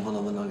这冲锋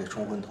的温暖给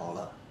冲昏头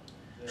了。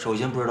首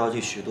先不知道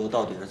这许多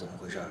到底是怎么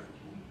回事，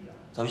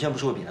咱们先不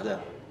说别的，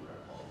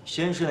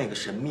先是那个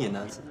神秘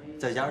男子，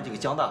再加上这个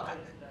江大凯。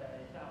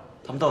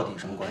他们到底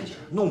什么关系？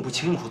弄不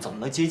清楚怎么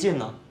能接近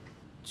呢？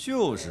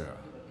就是，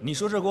你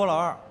说这郭老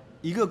二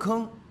一个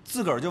坑，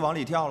自个儿就往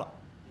里跳了。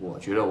我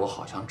觉得我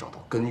好像找到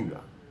根源。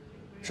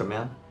什么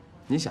呀？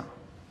你想，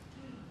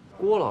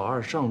郭老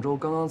二上周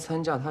刚刚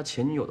参加他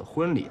前女友的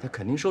婚礼，他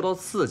肯定受到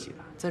刺激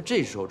了。在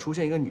这时候出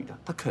现一个女的，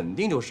他肯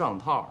定就上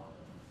套了。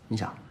你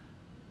想，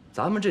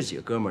咱们这几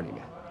个哥们儿里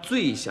面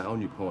最想要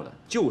女朋友的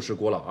就是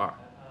郭老二。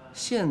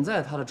现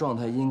在他的状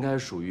态应该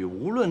属于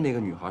无论那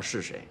个女孩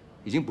是谁，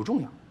已经不重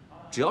要。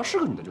只要是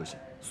个女的就行，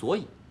所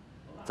以，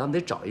咱们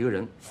得找一个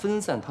人分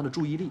散她的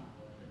注意力。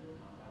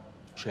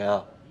谁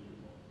啊？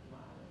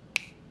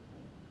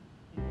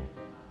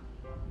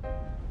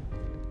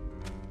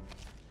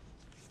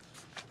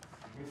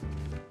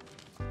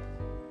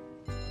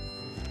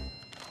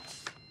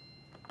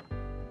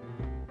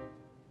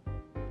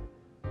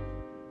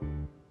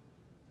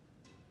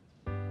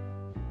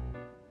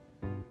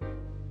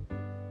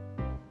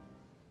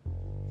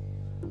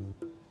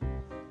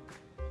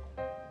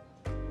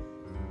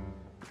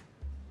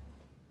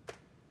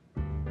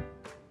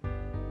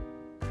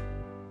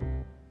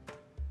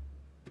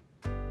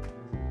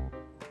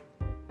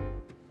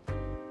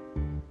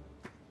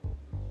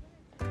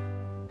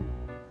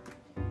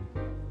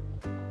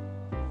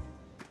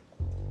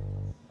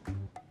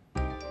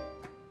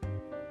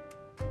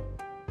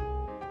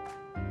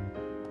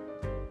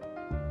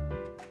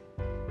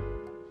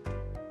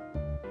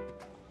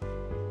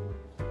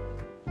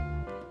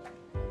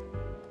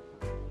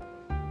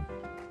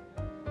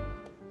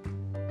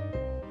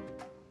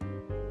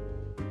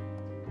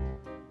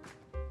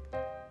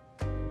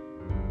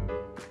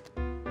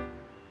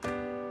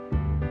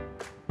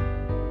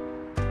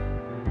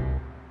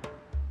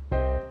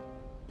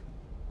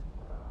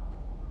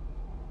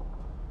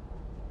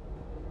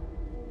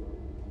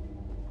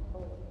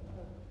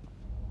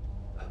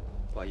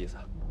好意思。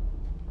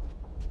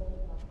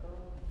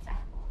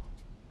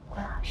郭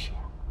老师，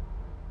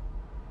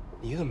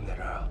你怎么在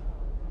这儿啊？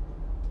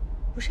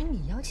不是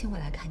你邀请我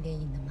来看电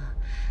影的吗？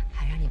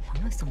还让你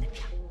朋友送的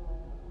票。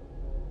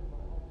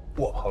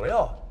我朋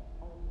友？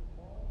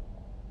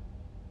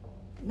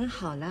那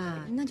好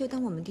啦，那就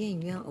当我们电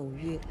影院偶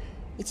遇，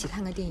一起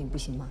看个电影不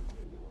行吗？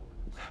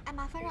哎，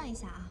麻烦让一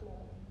下啊。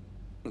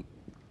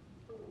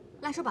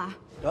赖手板。啊？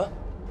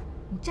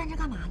你站着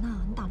干嘛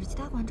呢？你挡着其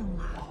他观众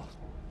了。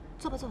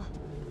坐吧，坐吧。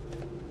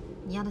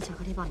你要的巧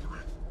克力爆米花。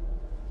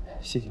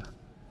谢谢啊。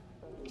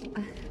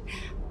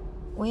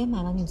我也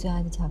买了你最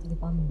爱的巧克力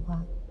爆米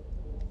花。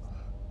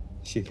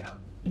谢谢啊。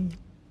嗯。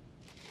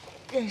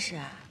认识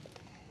啊？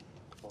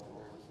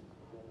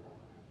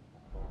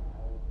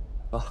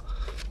啊，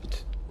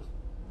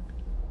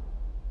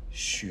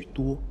许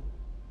多。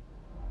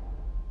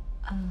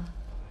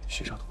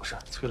学校同事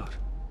崔老师。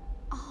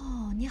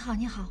哦，你好，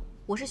你好，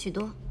我是许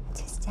多。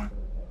谢谢家。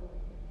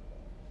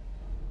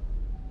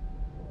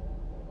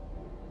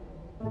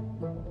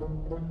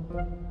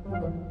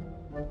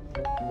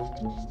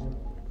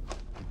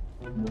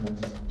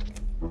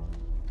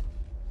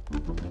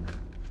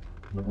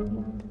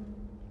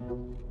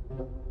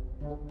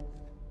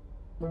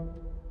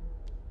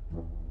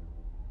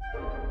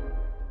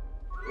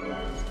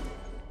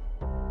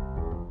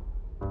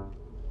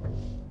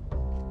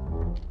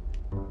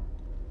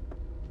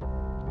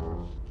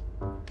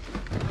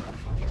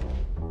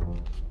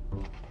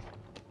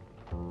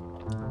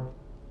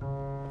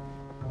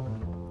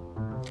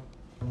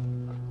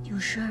有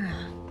事儿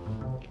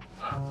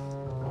啊？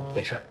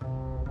没事。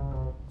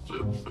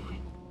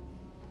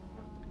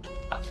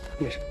啊，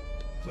没事，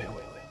没有。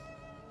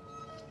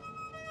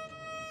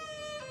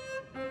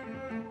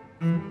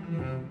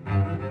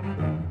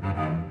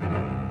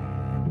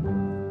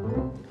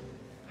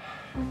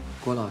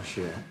郭老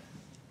师，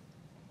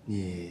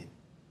你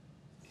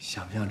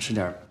想不想吃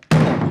点爆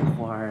米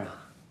花啊？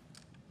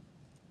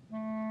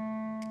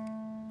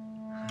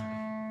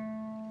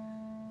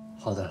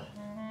好的。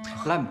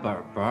烂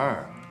本本，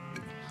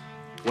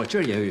我这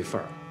儿也有一份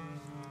儿，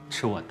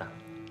吃我的。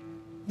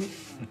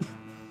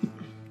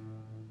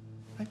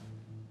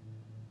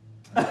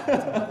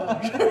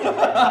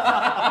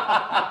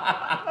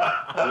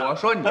我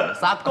说你们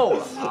仨够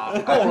了啊，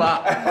够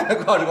了！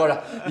郭老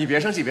师，你别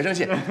生气，别生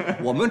气，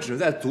我们只是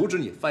在阻止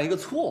你犯一个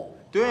错误。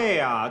对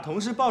呀，同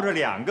时抱着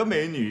2个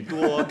美女，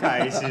多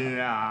开心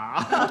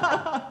啊！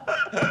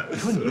你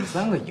说你们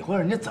3个以后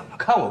人家怎么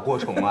看我郭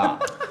崇啊？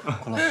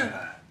郭老师，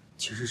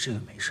其实这个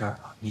没事儿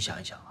啊，你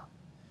想一想啊，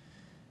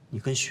你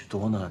跟许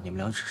多呢，你们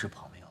俩只是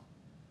朋友，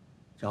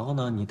然后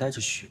呢，你带着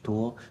许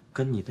多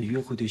跟你的约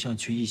会对象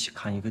去一起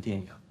看一个电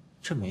影，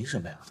这没什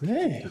么呀。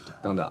对，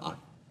等等啊。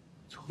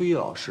崔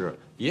老师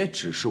也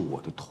只是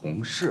我的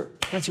同事，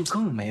那就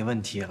更没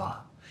问题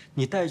了。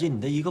你带着你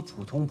的一个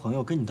普通朋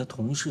友，跟你的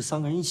同事3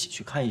个人一起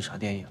去看一场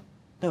电影，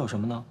那有什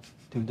么呢？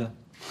对不对？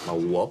啊，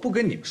我不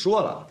跟你们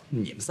说了，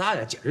你们仨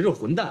呀，简直就是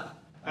混蛋！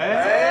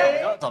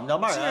哎，怎么着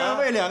骂人？竟然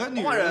为2个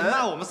女人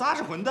啊！我们仨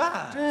是混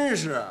蛋，真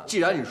是。既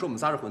然你说我们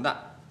仨是混蛋，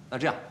那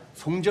这样，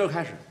从今儿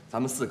开始，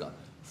咱们4个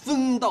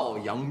分道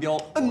扬镳，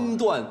恩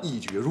断义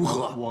绝，如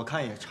何？我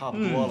看也差不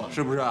多了，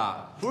是不是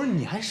啊？不是，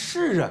你还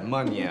是人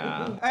吗你？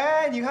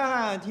哎，你看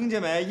看，听见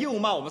没？又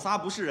骂我们仨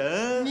不是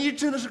人，你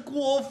真的是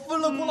过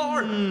分了，郭老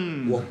二。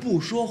我不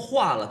说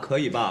话了，可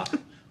以吧？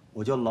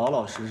我就老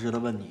老实实的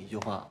问你一句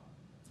话：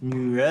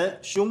女人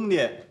兄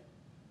弟，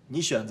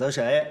你选择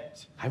谁？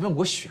还问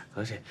我选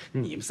择谁？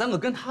你们3个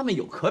跟他们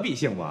有可比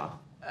性吗？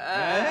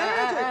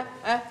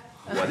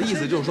我的意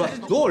思就是说，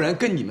所有人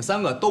跟你们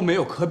3个都没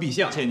有可比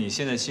性。而且你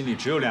现在心里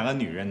只有2个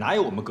女人，哪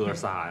有我们哥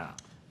仨呀？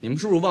你们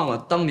是不是忘了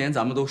当年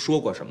咱们都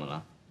说过什么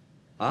了？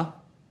啊？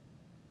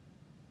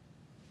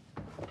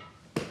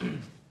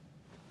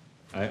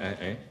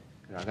哎，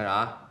干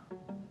啥？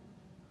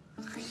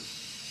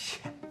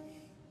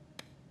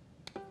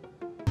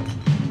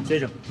先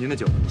生，您的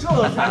酒。这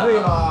才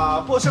对嘛！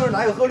过生日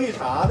哪有喝绿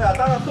茶的？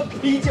当然喝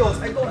啤酒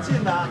才够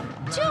劲呢。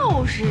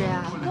就是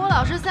呀，郭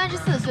老师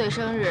34岁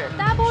生日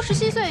 ，double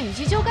 17岁雨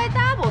季就该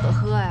double 的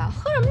喝呀，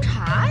喝什么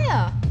茶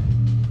呀？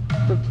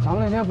这咱们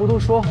那天不都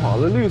说好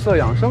了绿色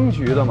养生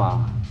局的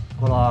吗？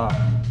郭老二，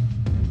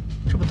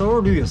这不都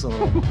是绿色的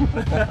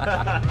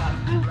吗？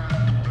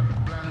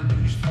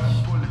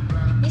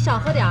你少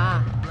喝点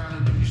啊！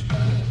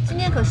今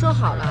天可说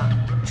好了，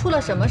出了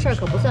什么事儿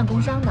可不算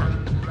工伤的。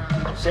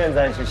现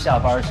在是下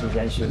班时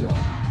间，徐总，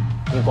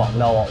你管不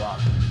了我吧？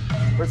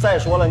不是再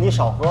说了，你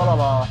少喝了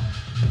吗？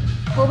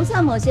我不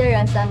像某些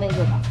人3杯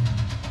就饱。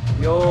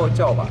哟，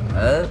叫板。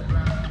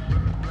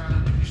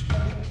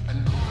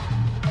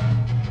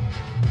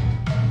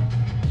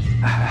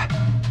哎，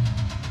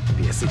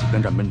别自己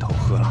跟着闷头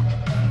喝了，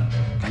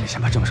赶紧先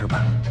把正事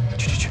办。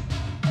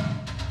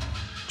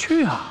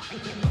去啊！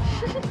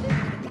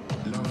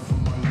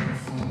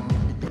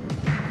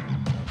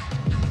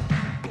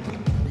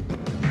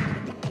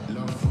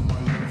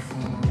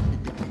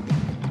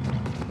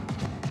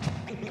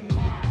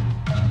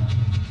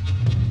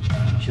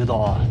徐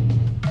总，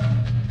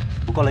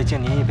我过来敬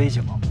您一杯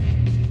酒。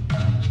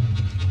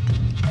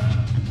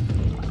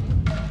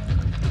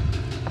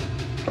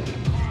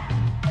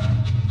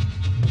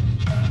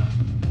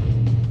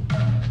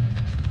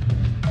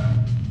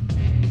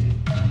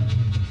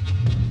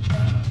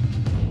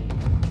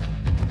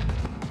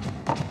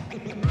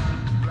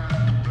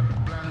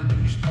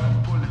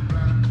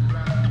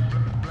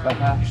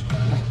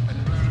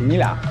你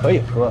俩可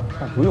以喝，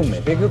但不用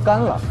每杯都干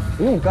了，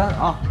不用干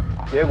啊！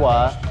别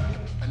管。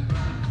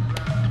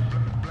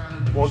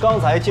我刚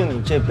才敬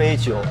你这杯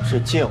酒是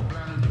敬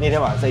那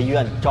天晚上在医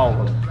院你照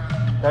顾了我，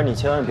但是你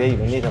千万别以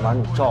为那天晚上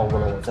你照顾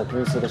了我，在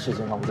公司的事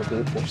情上我就可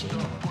以妥协。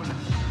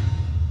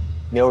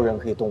没有人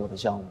可以动我的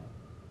项目。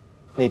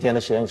那天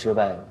的实验失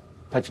败，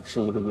它只是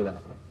一个意外。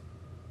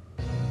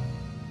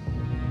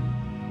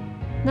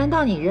难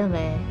道你认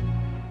为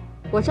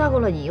我照顾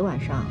了你一晚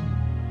上，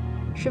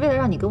是为了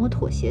让你跟我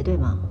妥协，对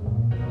吗？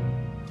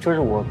这是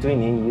我对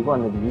您一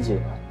贯的理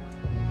解。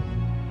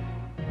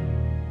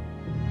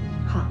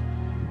好，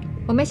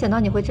我没想到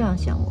你会这样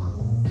想我。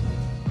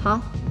好，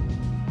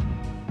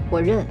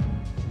我认。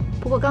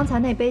不过刚才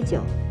那杯酒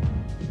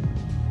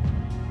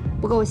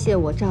不够谢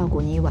我照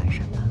顾你一晚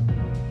上的。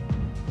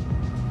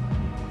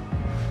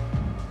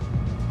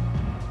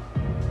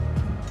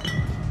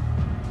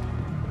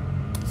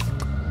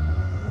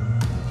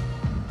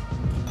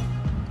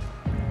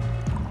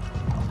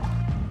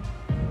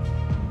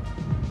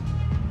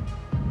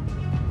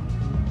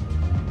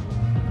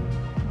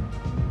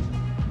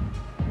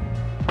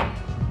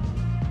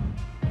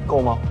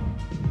够吗？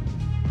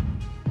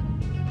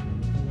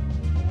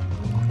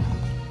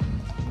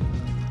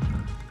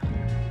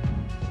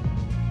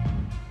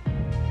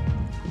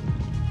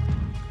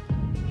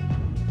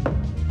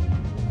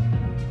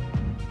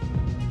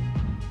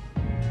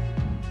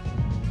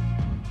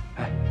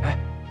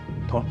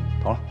头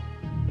了，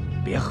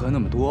别喝那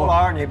么多。郭老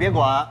二，你别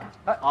管，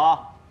啊，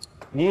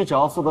你只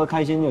要负责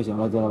开心就行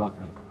了，知道吧？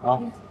啊。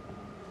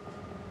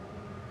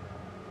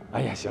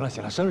哎呀，行了，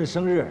生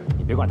日，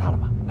你别管他了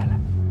吧。来，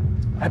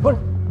哎，不是，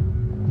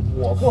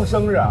我过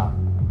生日啊，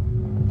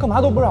干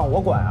嘛都不让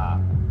我管啊？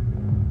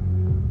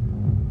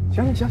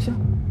行，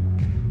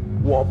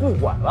我不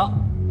管了，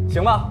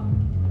行吧？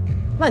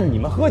那你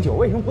们喝酒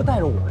为什么不带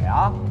着我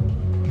呀？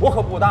我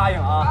可不答应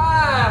啊！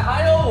哎，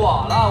还有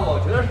我了，我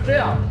觉得是这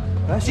样。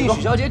敬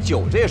许小姐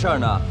酒这事儿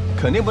呢，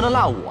肯定不能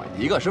落我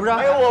一个，是不是？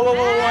哎，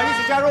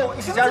我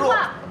一起加入，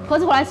合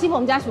起伙来欺负我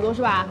们家许多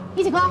是吧？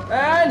一起喝！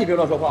哎，你别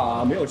乱说话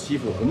啊，没有欺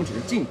负，我们只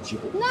是敬酒。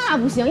那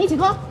不行，一起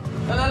喝！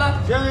来，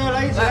行，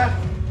来一起，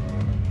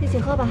一起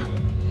喝吧。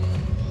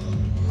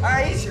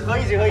哎，一起喝，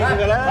来吧！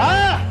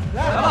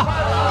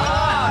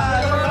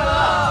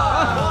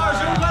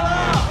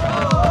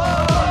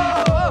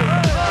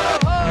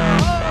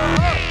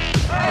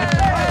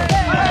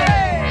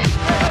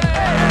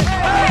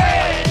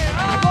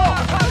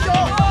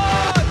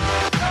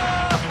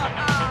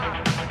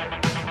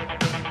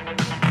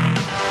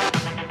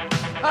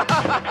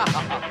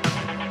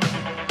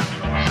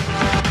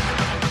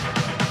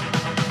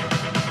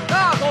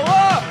大口喝！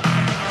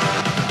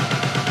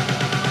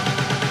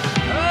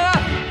来！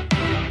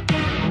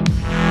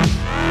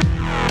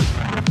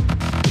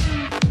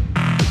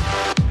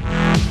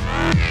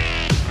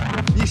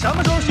你什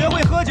么时候学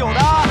会喝酒的？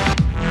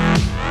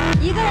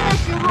一个人的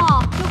时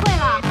候就会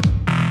了。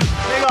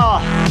那个，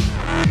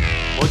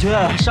我去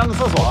上个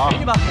厕所啊。陪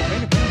你吧，我陪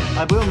你。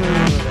哎，不用。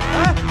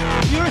哎，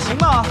一人行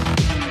吗？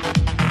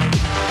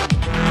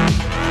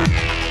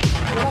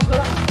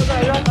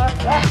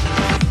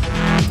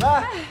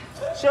来，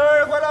生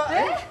日快乐！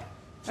哎，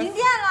停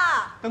电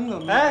了。灯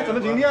怎么？哎，怎么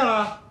停电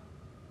了？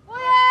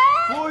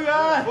服务员！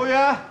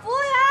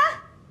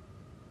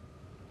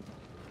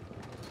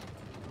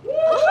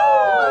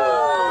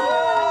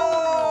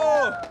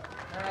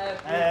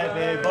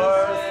 Happy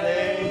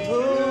birthday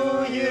to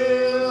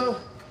you,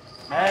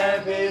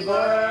 Happy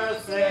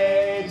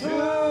birthday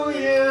to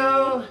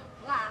you,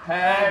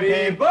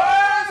 Happy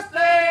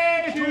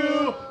birthday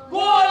to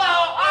郭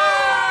老二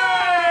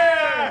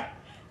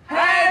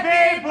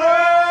 ，Happy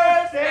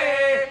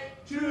birthday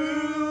to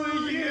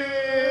you。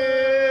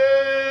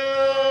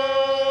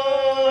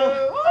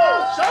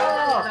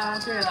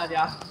谢谢大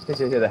家，谢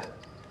谢。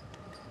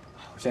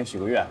我先许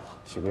个愿。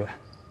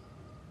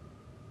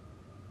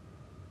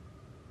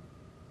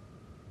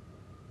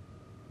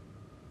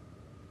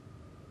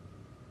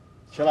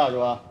吹蜡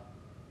烛啊！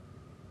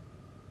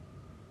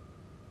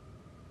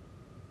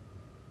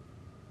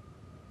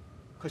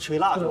快吹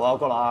蜡烛啊，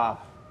郭老二！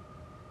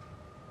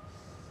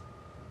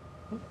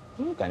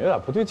怎么感觉有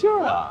点不对劲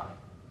儿啊？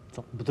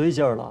怎么不对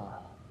劲儿了？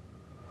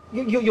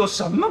有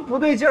什么不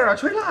对劲儿啊？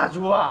吹蜡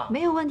烛啊！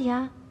没有问题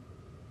啊。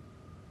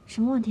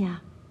什么问题啊？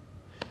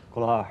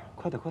郭老二，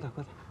快点！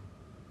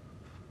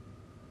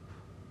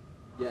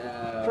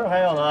这还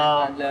有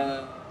呢。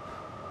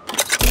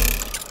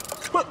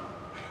不。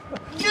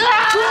月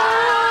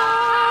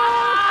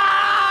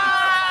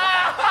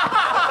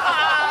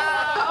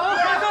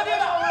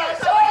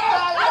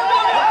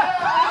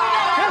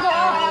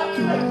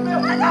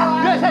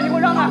下，你给我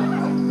让开！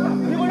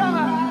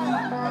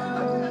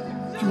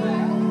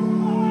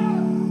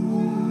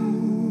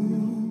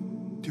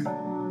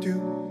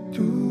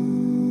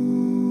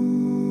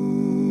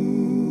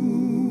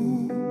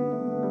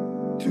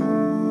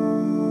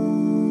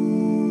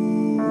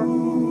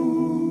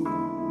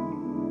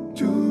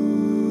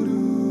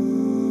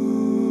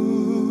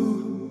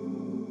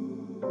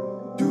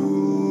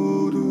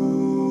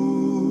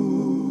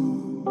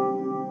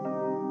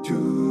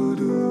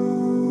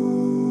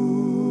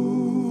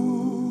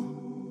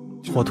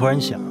我突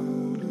然想，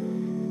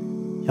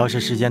要是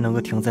时间能够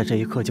停在这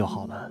一刻就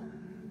好了。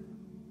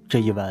这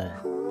一晚，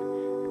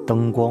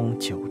灯光、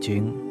酒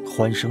精、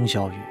欢声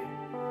笑语，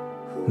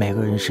每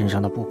个人身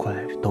上的不快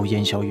都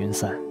烟消云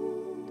散。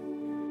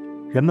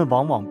人们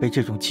往往被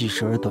这种即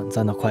时而短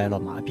暂的快乐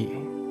麻痹，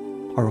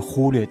而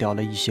忽略掉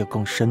了一些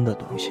更深的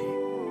东西。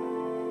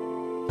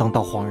等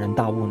到恍然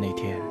大悟那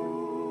天，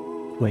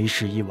为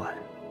时已晚。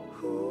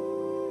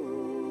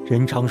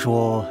人常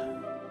说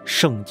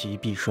盛极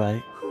必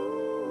衰，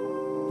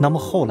那么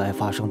后来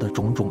发生的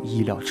种种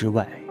意料之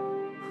外，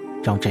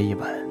让这一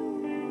晚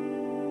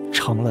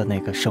成了那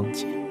个盛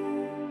极。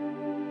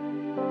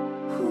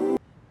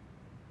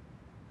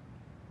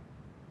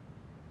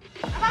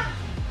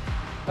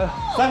哎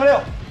，3个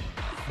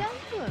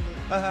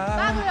6，3个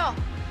6，8个6，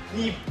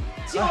你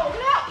9个6。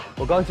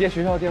我刚接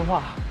学校电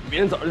话，明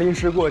天早上临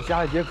时给我加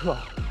了一节课，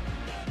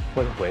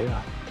我得回去。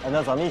哎，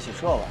那咱们一起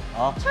撤吧，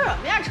啊！撤什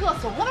么呀？撤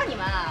怂了吧你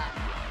们？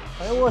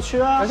哎呦我去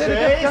啊！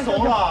谁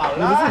怂了？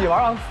你们自己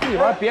玩啊，自己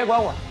玩，别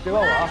管我，别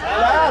管我啊！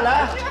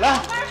来，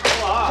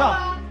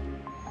上。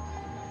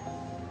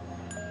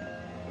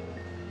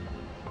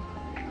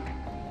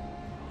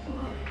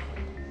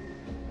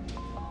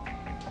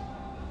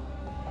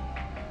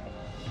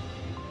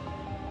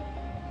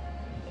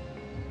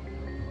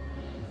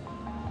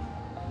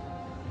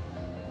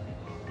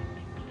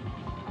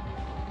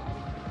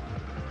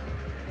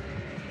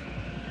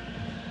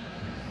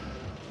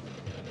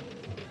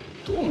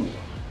动了。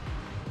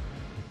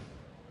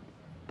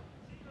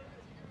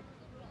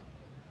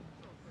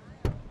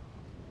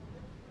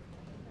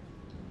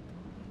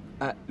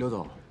哎，刘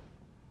总，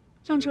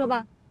上车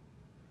吧。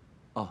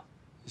哦，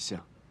行。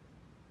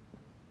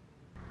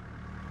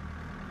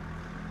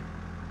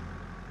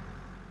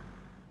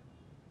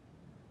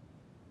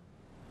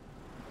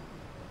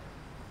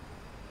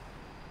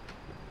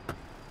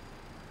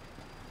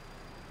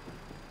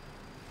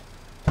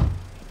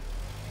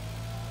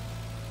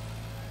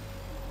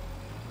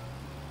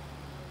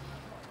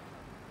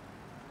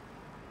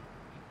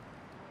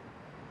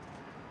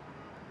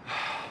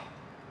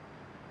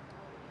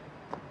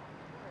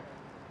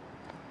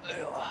哎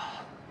呦！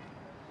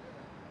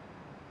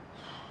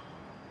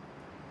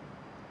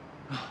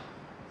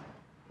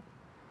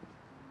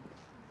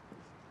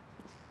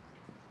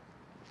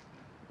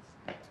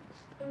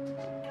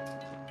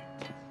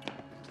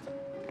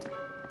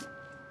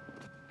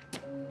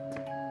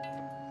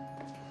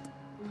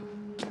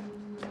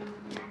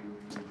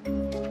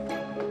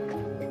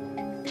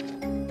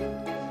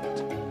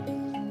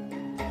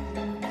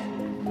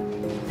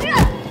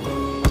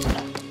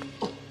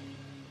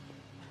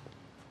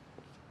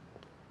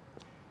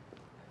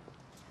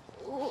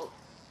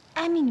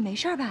艾米，你没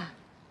事吧？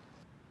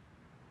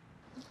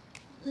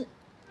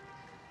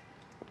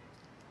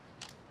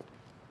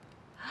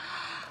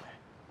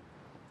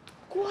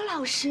郭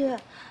老师，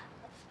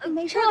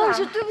没事吧？郭老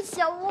师，对不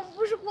起啊，我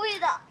不是故意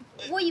的，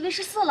我以为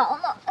是色狼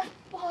呢，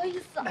不好意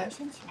思。你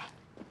先起来。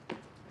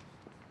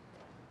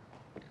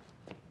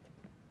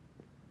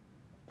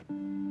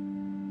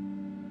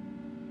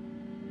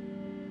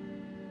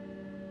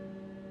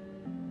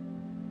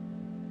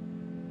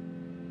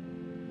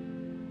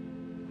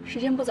时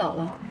间不早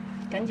了，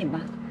赶紧吧。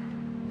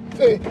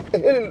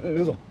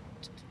刘总，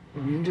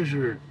您这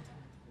是？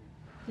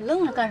你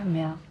愣着干什么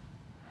呀？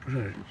不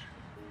是，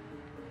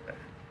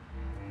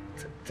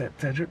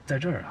在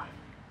这儿啊？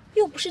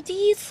又不是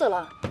第一次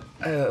了。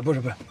不是，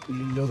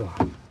刘总，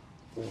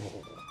我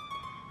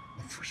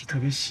不是特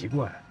别习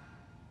惯。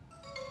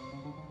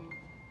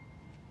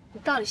你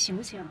到底行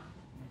不行？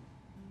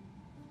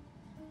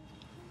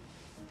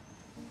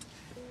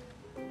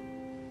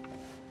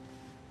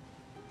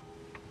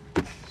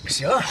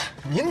行，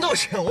您都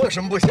行，我有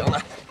什么不行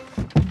的？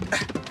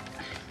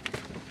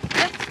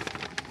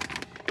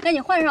那你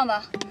换上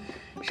吧。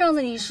上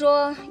次你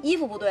说衣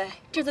服不对，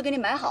这次给你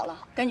买好了，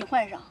赶紧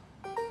换上。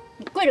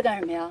你跪着干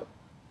什么呀？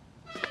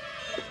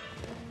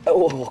哎，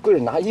我跪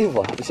着拿衣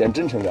服，显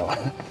真诚点了。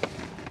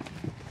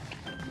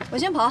我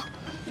先跑，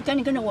你赶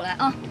紧跟着我来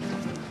啊！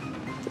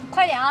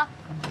快点啊！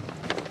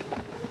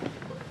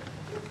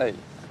哎，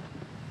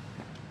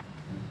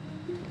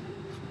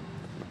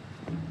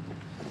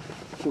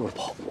又是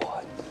跑步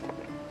啊，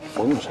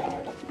疯子似的。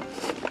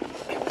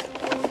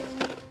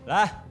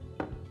来。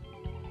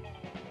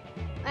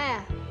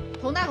哎，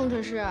佟大工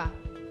程师，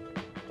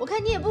我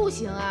看你也不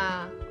行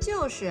啊。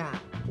就是啊，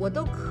我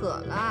都渴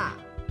了。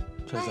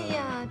哎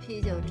呀，啤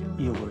酒真好。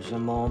一会儿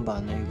先帮我把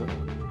那个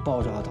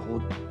爆炸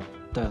头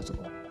带走，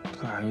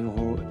赶上一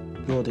会儿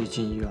又得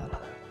进医院了。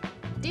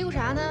嘀咕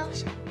啥呢？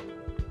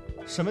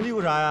什么嘀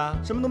咕啥呀？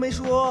什么都没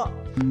说。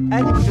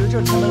哎，你不觉得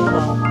这太闷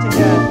了吗？倩倩，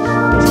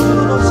你什么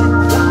都东西，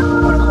来，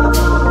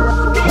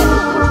快点。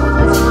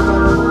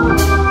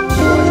我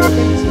这给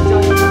你先交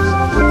一下。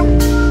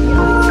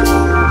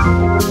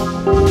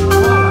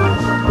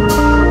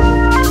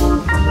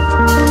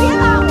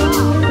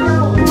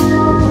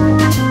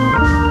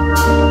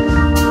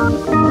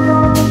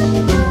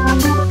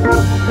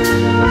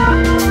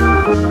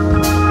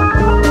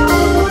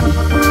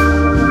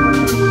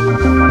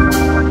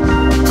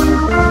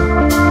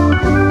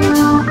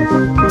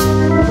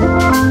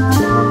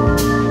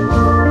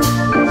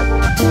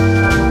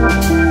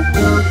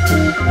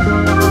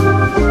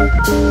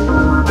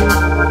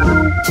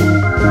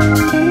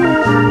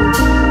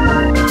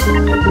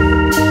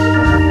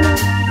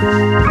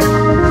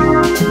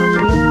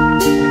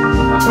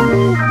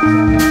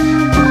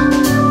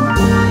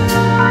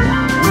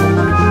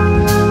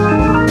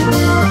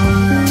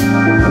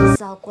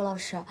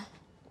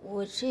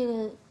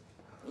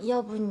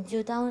要不你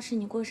就当是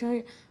你过生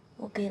日，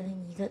我给了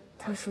你一个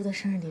特殊的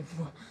生日礼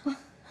物。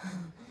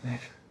没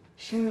事。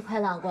生日快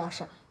乐啊，郭老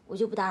师！我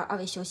就不打扰二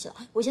位休息了，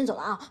我先走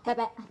了啊，拜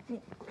拜。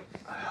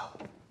哎呀，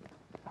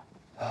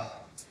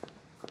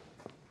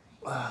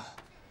哎，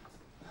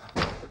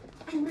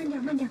慢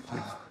点，慢点。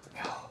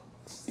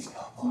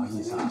不好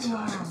意思啊，齐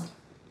老师。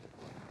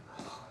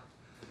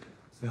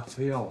不要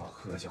非让我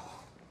喝酒。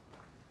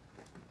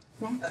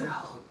来。哎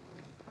呀。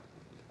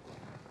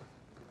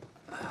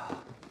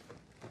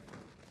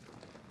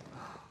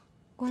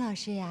 郭老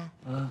师呀，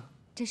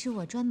这是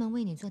我专门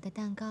为你做的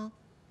蛋糕，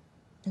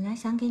本来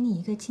想给你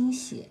一个惊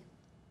喜，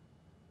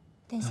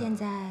但现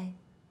在，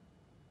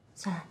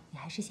算了，你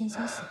还是先休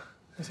息，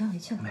我先回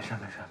去了。没事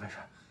没事没事，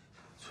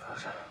主要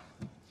是，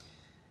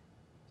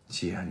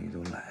既然你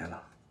都来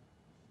了，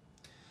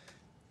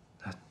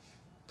那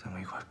咱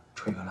们一块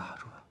吹个蜡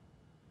烛吧。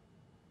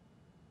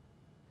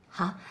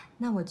好，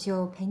那我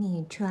就陪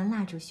你吹完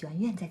蜡烛，许完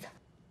愿再走。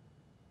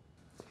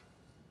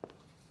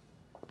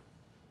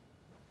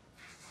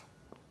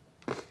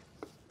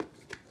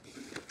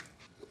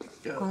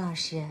 郭老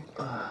师，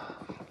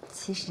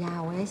其实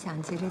啊，我也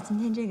想借着今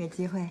天这个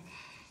机会，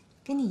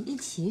跟你一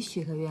起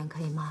许个愿，可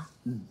以吗？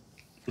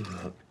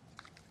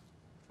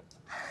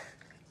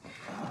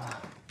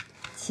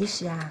其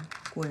实啊，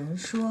古人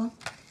说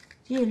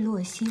“日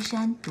落西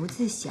山独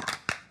自响”，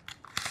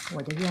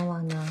我的愿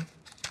望呢，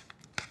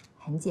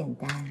很简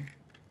单，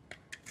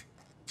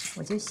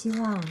我就希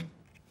望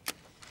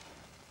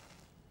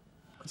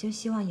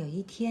有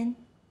一天，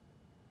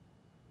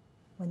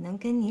我能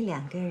跟你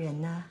两个人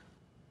呢。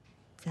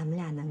 咱们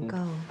俩能够，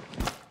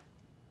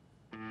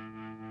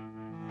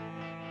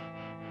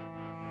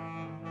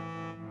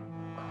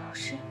郭老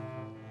师，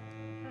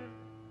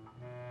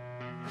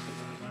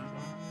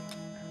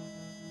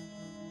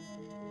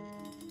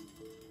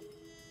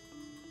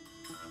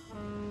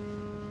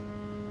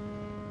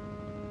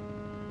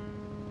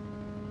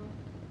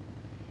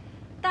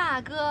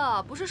大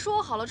哥，不是说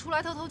好了出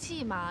来透透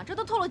气吗？这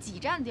都透了几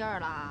站地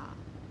儿了。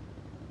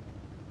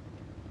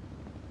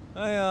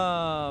 哎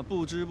呀，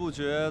不知不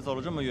觉走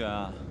了这么远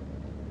啊！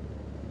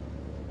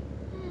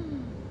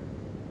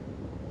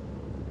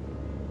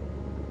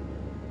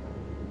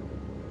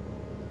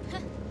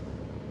哼，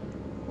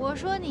我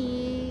说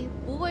你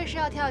不会是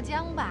要跳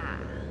江吧？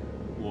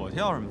我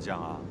跳什么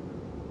江啊？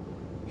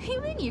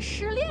因为你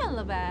失恋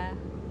了呗。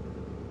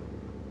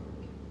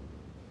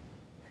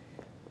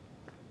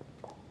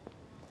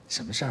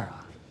什么事儿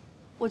啊？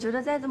我觉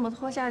得再这么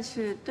拖下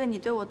去，对你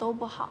对我都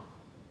不好。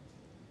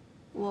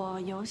 我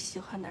有喜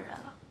欢的人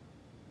了，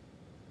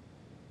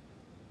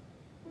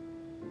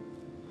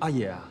阿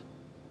野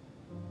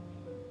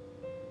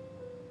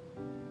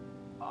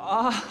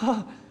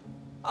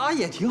阿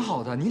野挺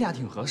好的，你俩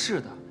挺合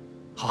适的，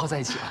好好在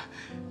一起啊。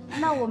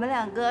那我们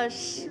两个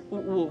是……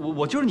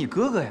我就是你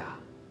哥哥呀，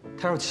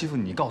他要是欺负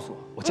你，你告诉我，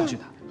我教训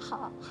他。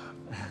好。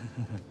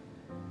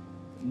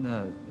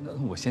那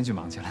我先去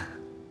忙去了。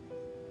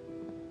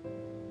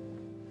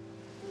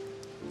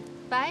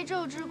白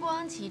昼之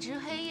光岂知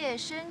黑夜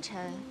深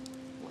沉？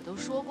我都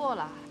说过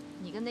了，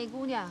你跟那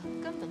姑娘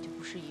根本就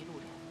不是一路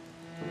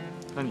人。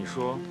那你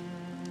说，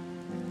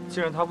既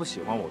然他不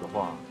喜欢我的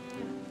话，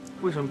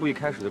为什么不一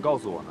开始就告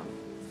诉我呢？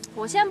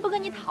我先不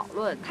跟你讨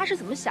论他是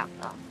怎么想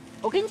的，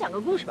我给你讲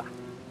个故事吧。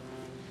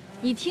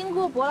你听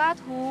过柏拉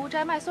图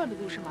摘麦穗的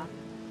故事吗？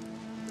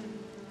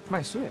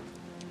麦穗。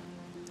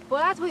柏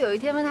拉图有一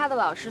天问他的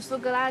老师苏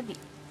格拉底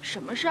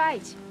什么是爱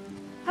情，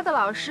他的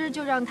老师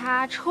就让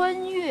他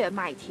穿越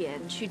麦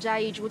田去摘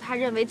一株他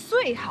认为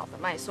最好的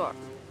麦穗儿，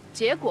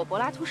结果柏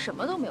拉图什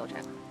么都没有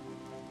摘到。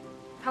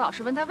他老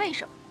师问他为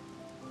什么，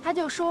他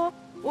就说：“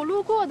我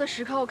路过的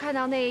时候看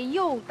到那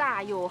又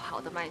大又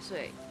好的麦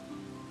穗，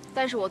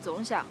但是我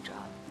总想着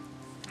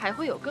还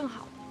会有更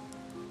好的。”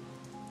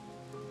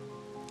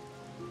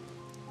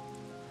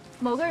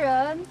某个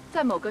人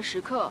在某个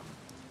时刻，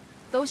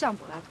都像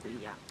柏拉图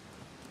一样，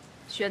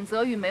选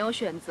择与没有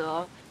选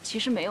择其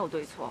实没有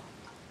对错，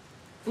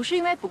不是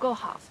因为不够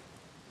好，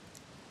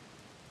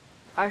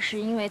而是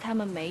因为他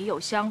们没有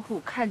相互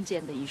看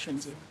见的一瞬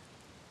间。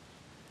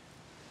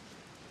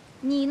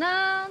你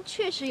呢，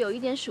确实有一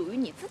点属于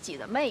你自己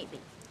的魅力，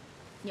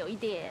有一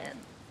点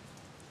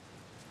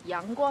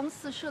阳光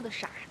四射的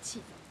傻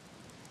气，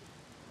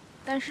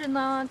但是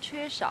呢，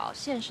缺少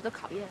现实的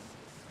考验。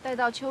待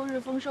到秋日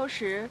丰收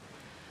时，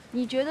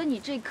你觉得你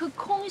这颗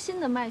空心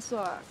的麦穗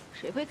儿，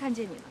谁会看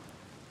见你呢？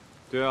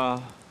对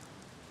啊，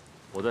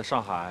我在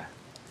上海，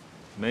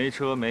没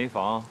车没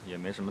房，也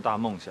没什么大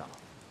梦想。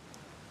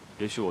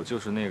也许我就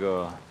是那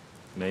个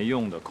没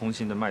用的空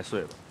心的麦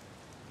穗吧。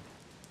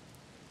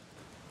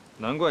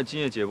难怪今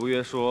夜解不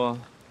约说，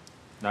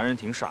男人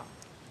挺傻。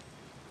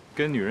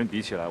跟女人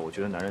比起来，我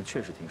觉得男人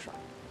确实挺傻。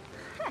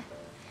嗨，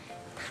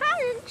他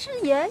人之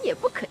言也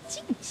不可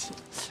尽信。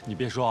你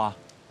别说啊，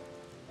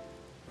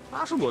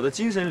他是我的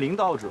精神领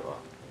导者，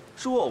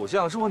是我偶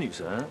像，是我女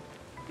神，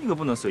你可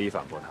不能随意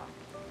反驳他。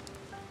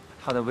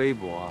他的微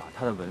博啊，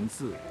他的文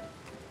字，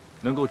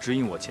能够指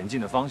引我前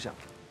进的方向。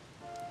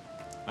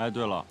哎，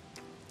对了，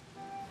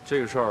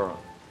这个事儿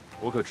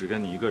我可只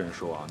跟你一个人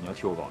说啊，你要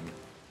替我保密。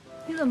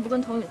你怎么不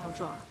跟童宇他们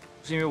说啊？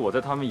是因为我在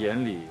他们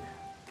眼里，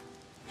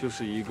就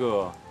是一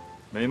个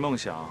没梦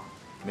想、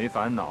没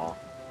烦恼、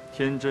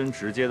天真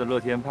直接的乐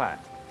天派，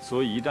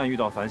所以一旦遇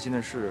到烦心的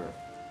事，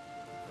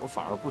我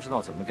反而不知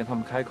道怎么跟他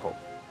们开口。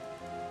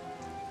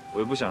我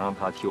也不想让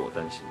他替我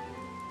担心。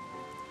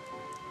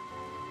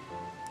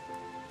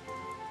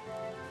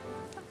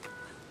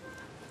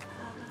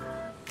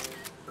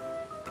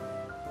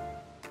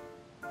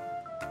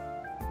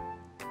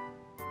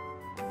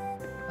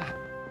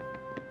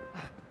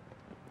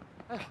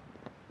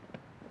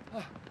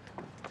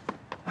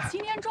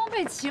今天装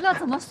备齐了，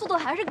怎么速度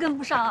还是跟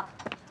不上啊？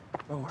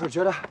我是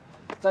觉得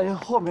在您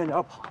后面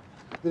点跑，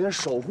有点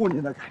守护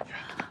您的感觉。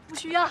不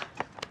需要，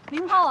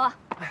您跑啊！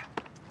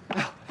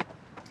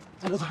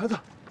走。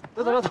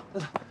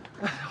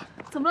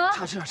怎么了？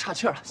岔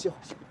气儿了，歇会。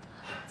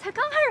才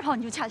刚开始跑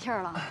你就岔气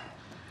儿了。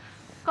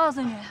告诉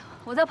你，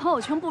我在朋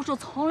友圈步数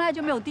从来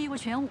就没有低过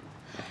前5。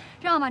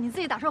这样吧，你自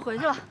己打车回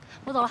去了，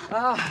我走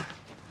了。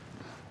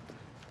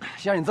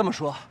既然你这么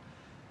说，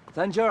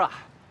咱今儿啊，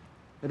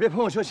也别朋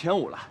友圈前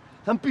5了，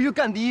咱必须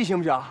干第1，行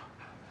不行？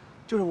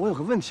就是我有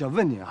个问题要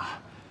问您啊，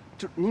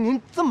就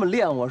您这么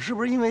练我，是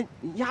不是因为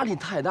压力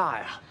太大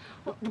呀？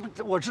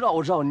我知道，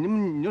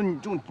你这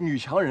种女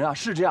强人啊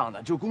是这样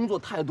的，就工作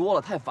太多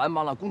了，太繁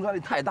忙了，工作压力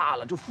太大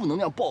了，就负能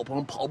量爆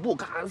棚，跑步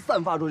咔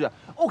散发出去。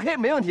OK，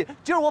 没问题，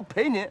今儿我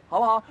陪您，好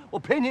不好？我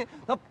陪您，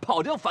咱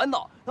跑掉烦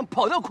恼，咱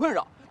跑掉困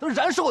扰，咱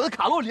燃烧我的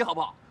卡路里，好不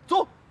好？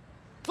走。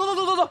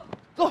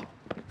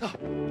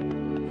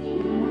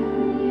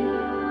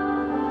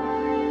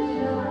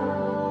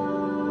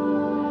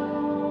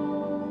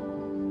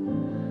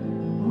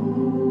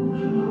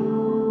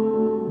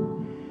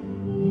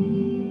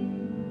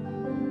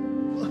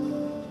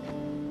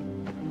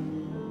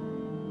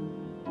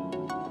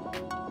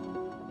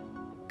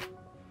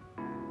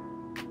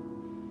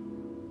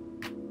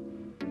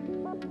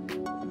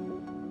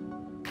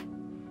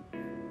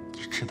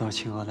知道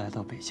企鹅来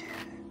到北京，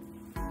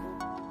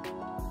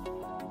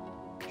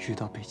遇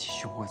到北极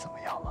熊会怎么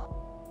样吗？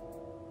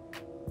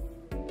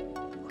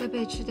会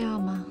被吃掉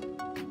吗？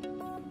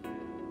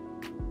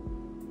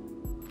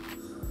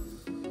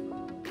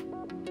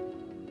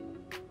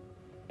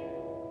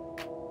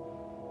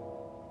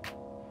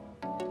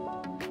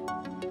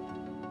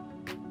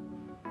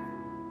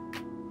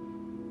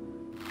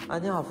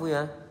你好，服务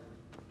员。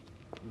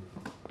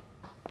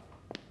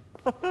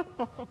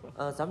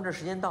咱们这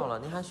时间到了，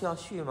您还需要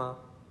续吗？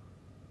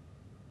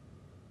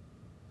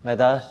买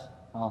单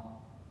啊！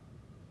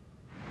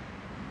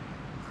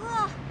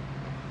喝，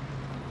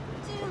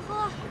继续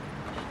喝。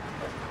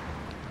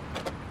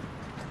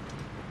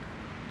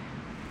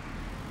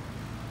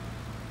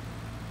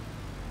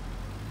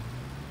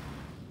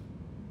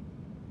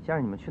先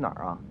生，你们去哪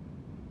儿啊？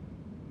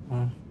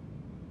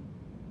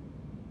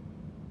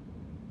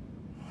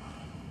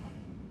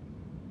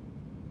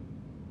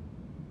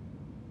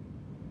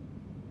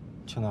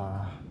去哪儿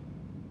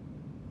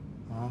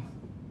啊？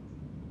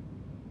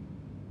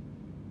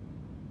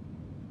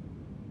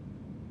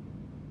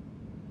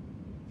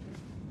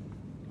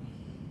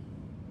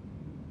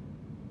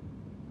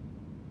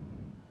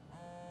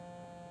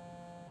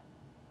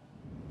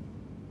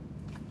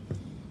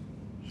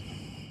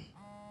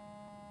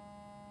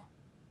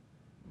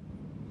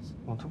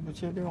我都不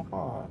接电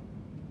话。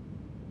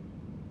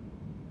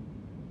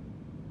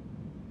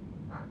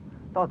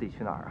到底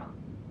去哪儿啊？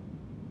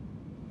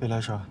别来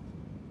车。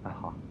哎，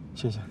好，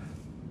谢谢。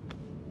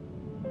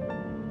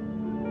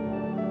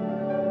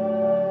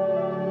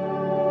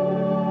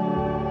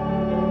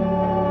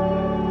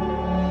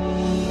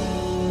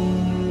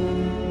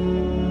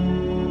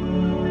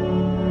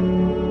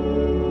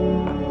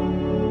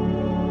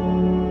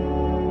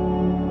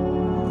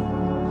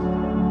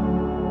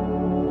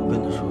我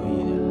跟你说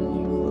一点，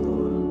你回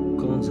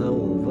头，刚才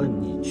我问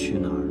你去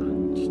哪儿了，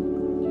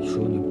你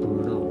说你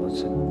不知道，我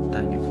才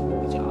带你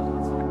回家的。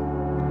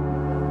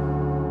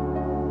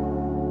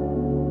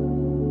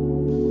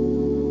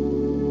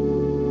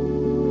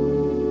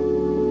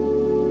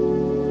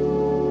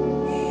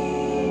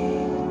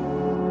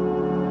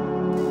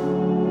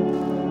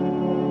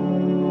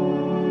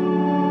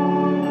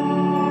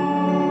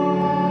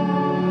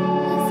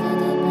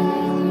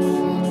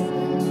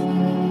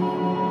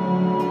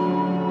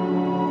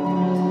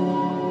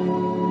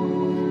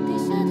低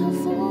下头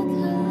俯瞰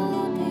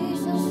陆地。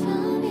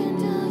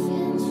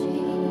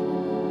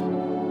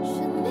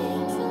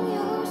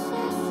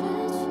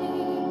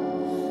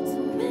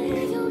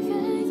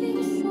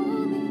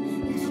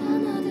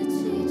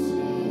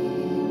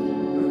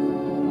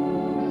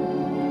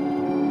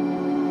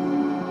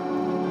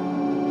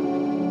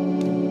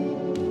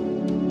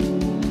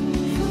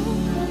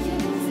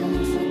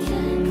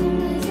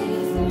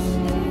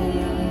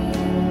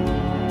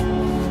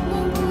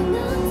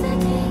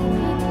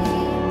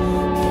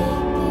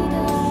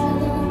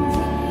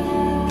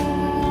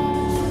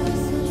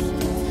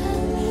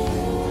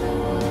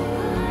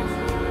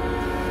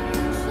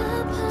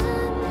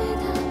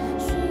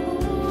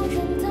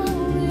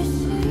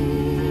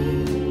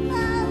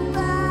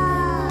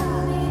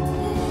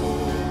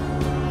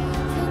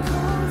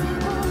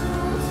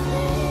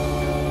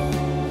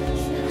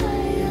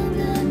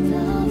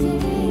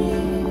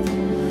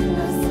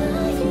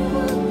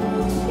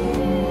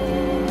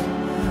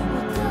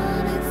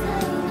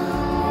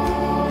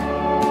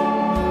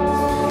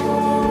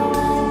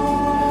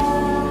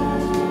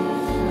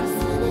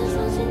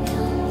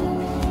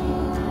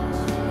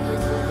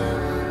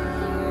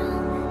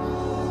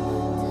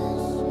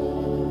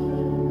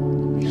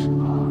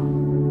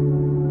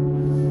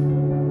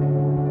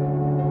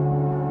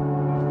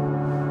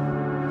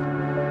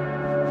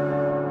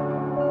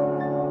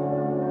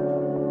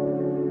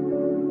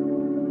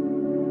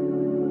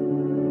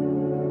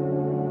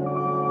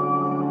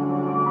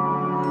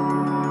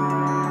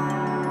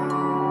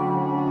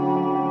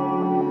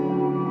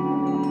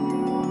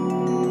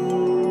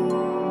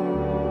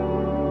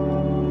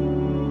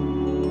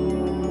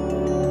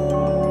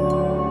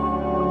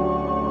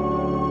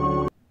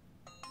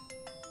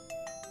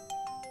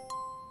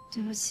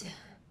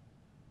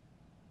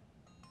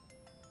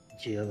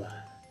结吧。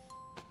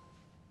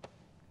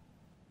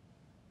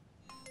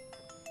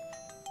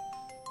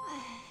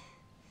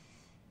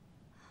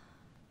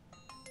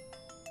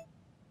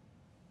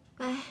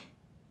喂。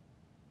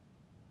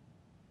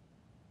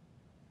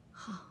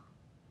好。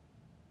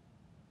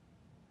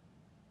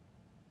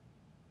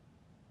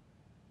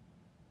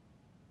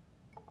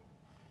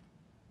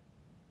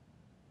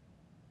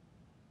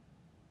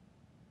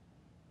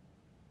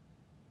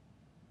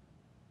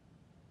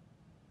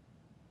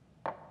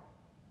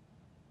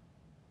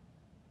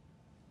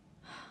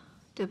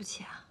对不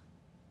起啊，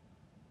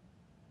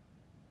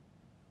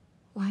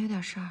我还有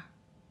点事儿，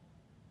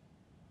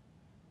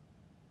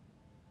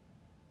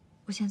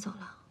我先走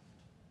了。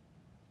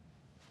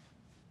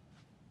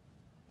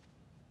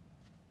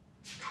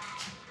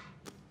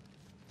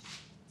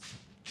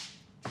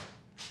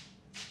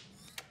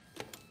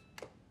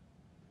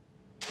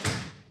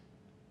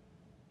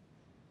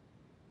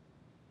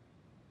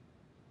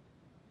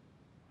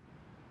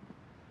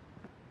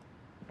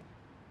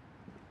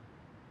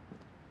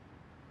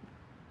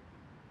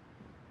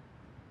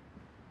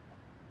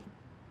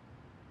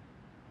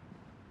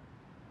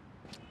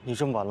你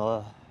这么晚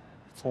了，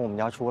从我们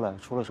家出来，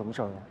出了什么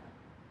事儿啊？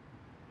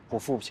我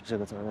负不起这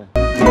个责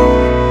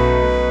任。